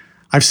me?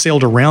 I've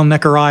sailed around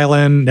Necker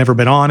Island, never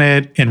been on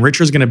it, and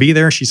Richard's going to be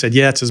there. She said,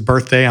 yeah, it's his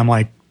birthday. I'm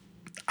like,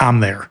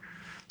 I'm there.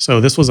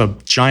 So this was a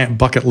giant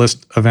bucket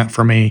list event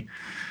for me.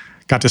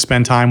 Got to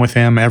spend time with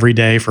him every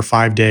day for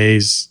 5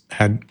 days,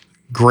 had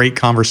great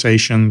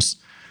conversations,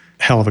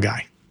 hell of a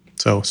guy.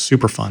 So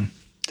super fun.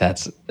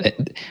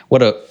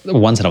 What a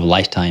once in a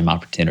lifetime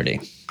opportunity.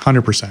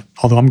 100%.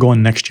 Although I'm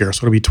going next year,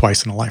 so it'll be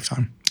twice in a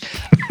lifetime.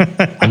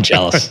 I'm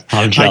jealous.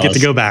 I get to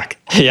go back.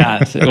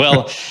 Yeah.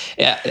 Well,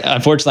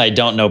 unfortunately, I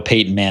don't know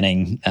Peyton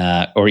Manning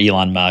or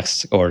Elon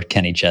Musk or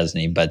Kenny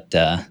Chesney, but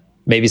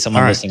maybe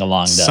someone listening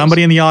along does.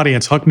 Somebody in the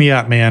audience, hook me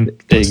up, man.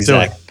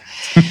 Exactly.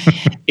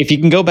 If you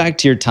can go back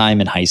to your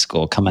time in high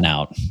school, coming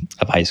out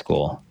of high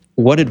school,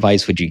 what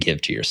advice would you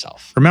give to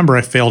yourself? Remember,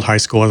 I failed high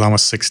school as I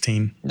was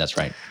 16. That's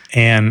right.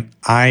 And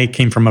I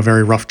came from a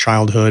very rough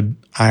childhood.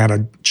 I had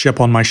a chip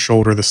on my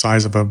shoulder the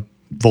size of a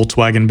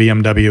Volkswagen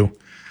BMW.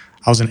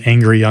 I was an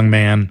angry young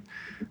man.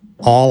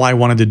 All I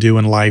wanted to do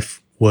in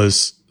life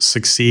was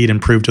succeed and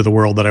prove to the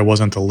world that I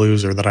wasn't a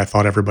loser that I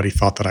thought everybody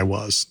thought that I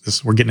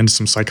was. We're getting into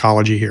some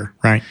psychology here,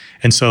 right?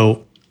 And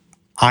so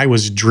I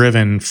was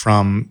driven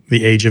from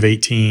the age of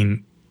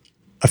 18,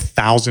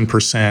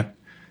 1,000%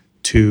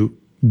 to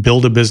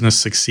build a business,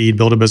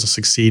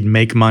 succeed,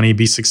 make money,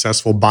 be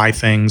successful, buy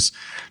things.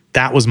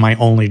 That was my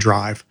only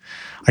drive.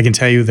 I can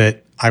tell you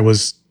that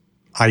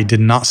I did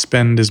not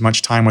spend as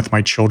much time with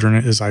my children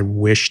as I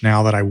wish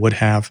now that I would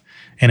have,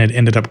 and it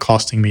ended up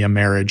costing me a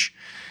marriage.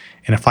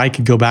 And if I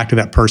could go back to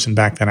that person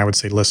back then, I would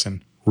say,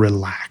 listen,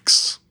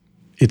 relax.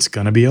 It's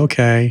going to be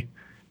okay.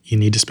 You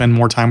need to spend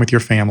more time with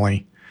your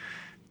family.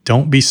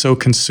 Don't be so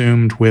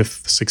consumed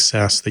with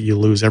success that you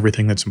lose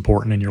everything that's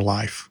important in your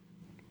life.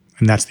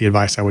 And that's the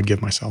advice I would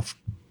give myself.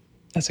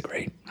 That's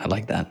I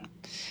like that.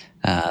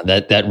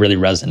 That really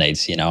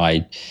resonates.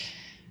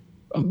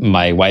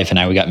 My wife and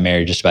I, we got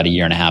married just about a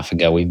year and a half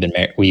ago.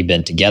 We've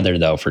been together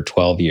though for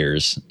 12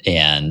 years.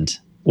 And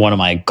one of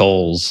my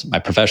goals, my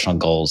professional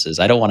goals, is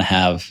I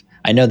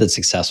know that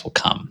success will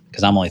come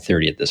because I'm only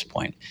 30 at this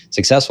point.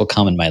 Success will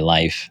come in my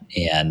life,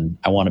 and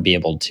I want to be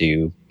able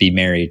to be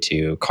married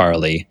to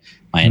Carly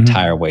my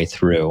entire way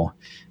through.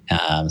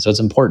 So it's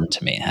important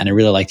to me. And I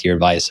really like your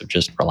advice of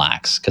just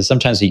relax, because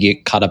sometimes you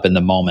get caught up in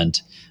the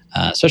moment,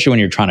 especially when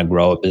you're trying to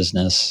grow a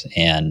business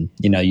and,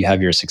 you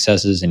have your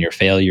successes and your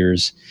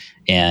failures,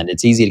 and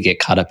it's easy to get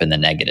caught up in the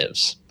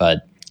negatives,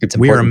 but it's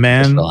important. We are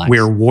men, we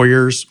are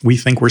warriors. We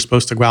think we're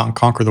supposed to go out and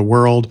conquer the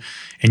world.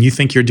 And you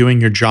think you're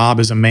doing your job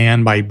as a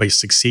man by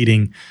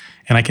succeeding.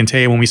 And I can tell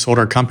you, when we sold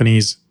our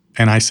companies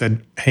and I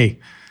said, hey,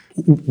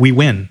 we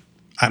win.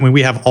 I mean,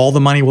 we have all the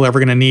money we're ever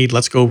going to need.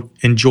 Let's go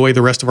enjoy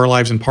the rest of our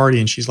lives and party.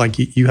 And she's like,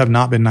 you have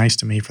not been nice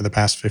to me for the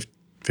past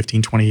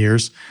 15, 20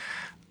 years.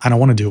 I don't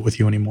want to do it with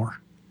you anymore.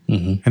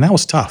 Mm-hmm. And that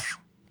was tough,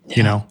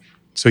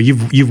 So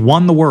you've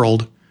won the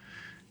world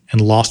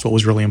and lost what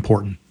was really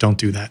important. Don't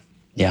do that.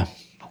 Yeah.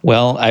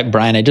 Well,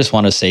 Brian, I just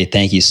want to say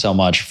thank you so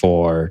much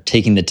for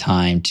taking the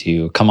time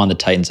to come on the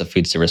Titans of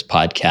Food Service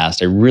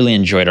podcast. I really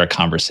enjoyed our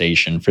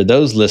conversation. For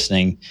those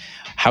listening,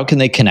 how can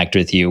they connect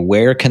with you?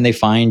 Where can they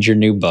find your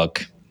new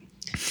book?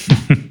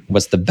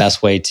 What's the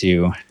best way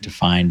to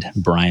find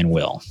Brian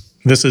Will?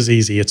 This is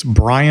easy. It's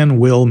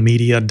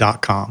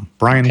brianwillmedia.com.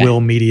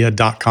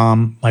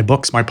 brianwillmedia.com. My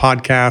books, my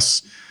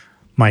podcasts,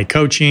 my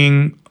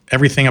coaching,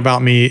 everything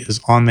about me is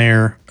on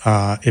there.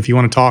 If you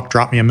want to talk,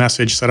 drop me a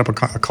message, set up a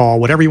call,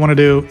 whatever you want to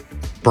do,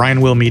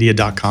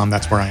 brianwillmedia.com.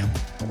 That's where I am.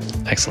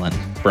 Excellent.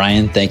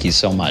 Brian, thank you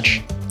so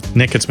much.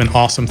 Nick, it's been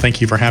awesome.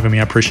 Thank you for having me.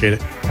 I appreciate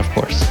it. Of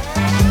course.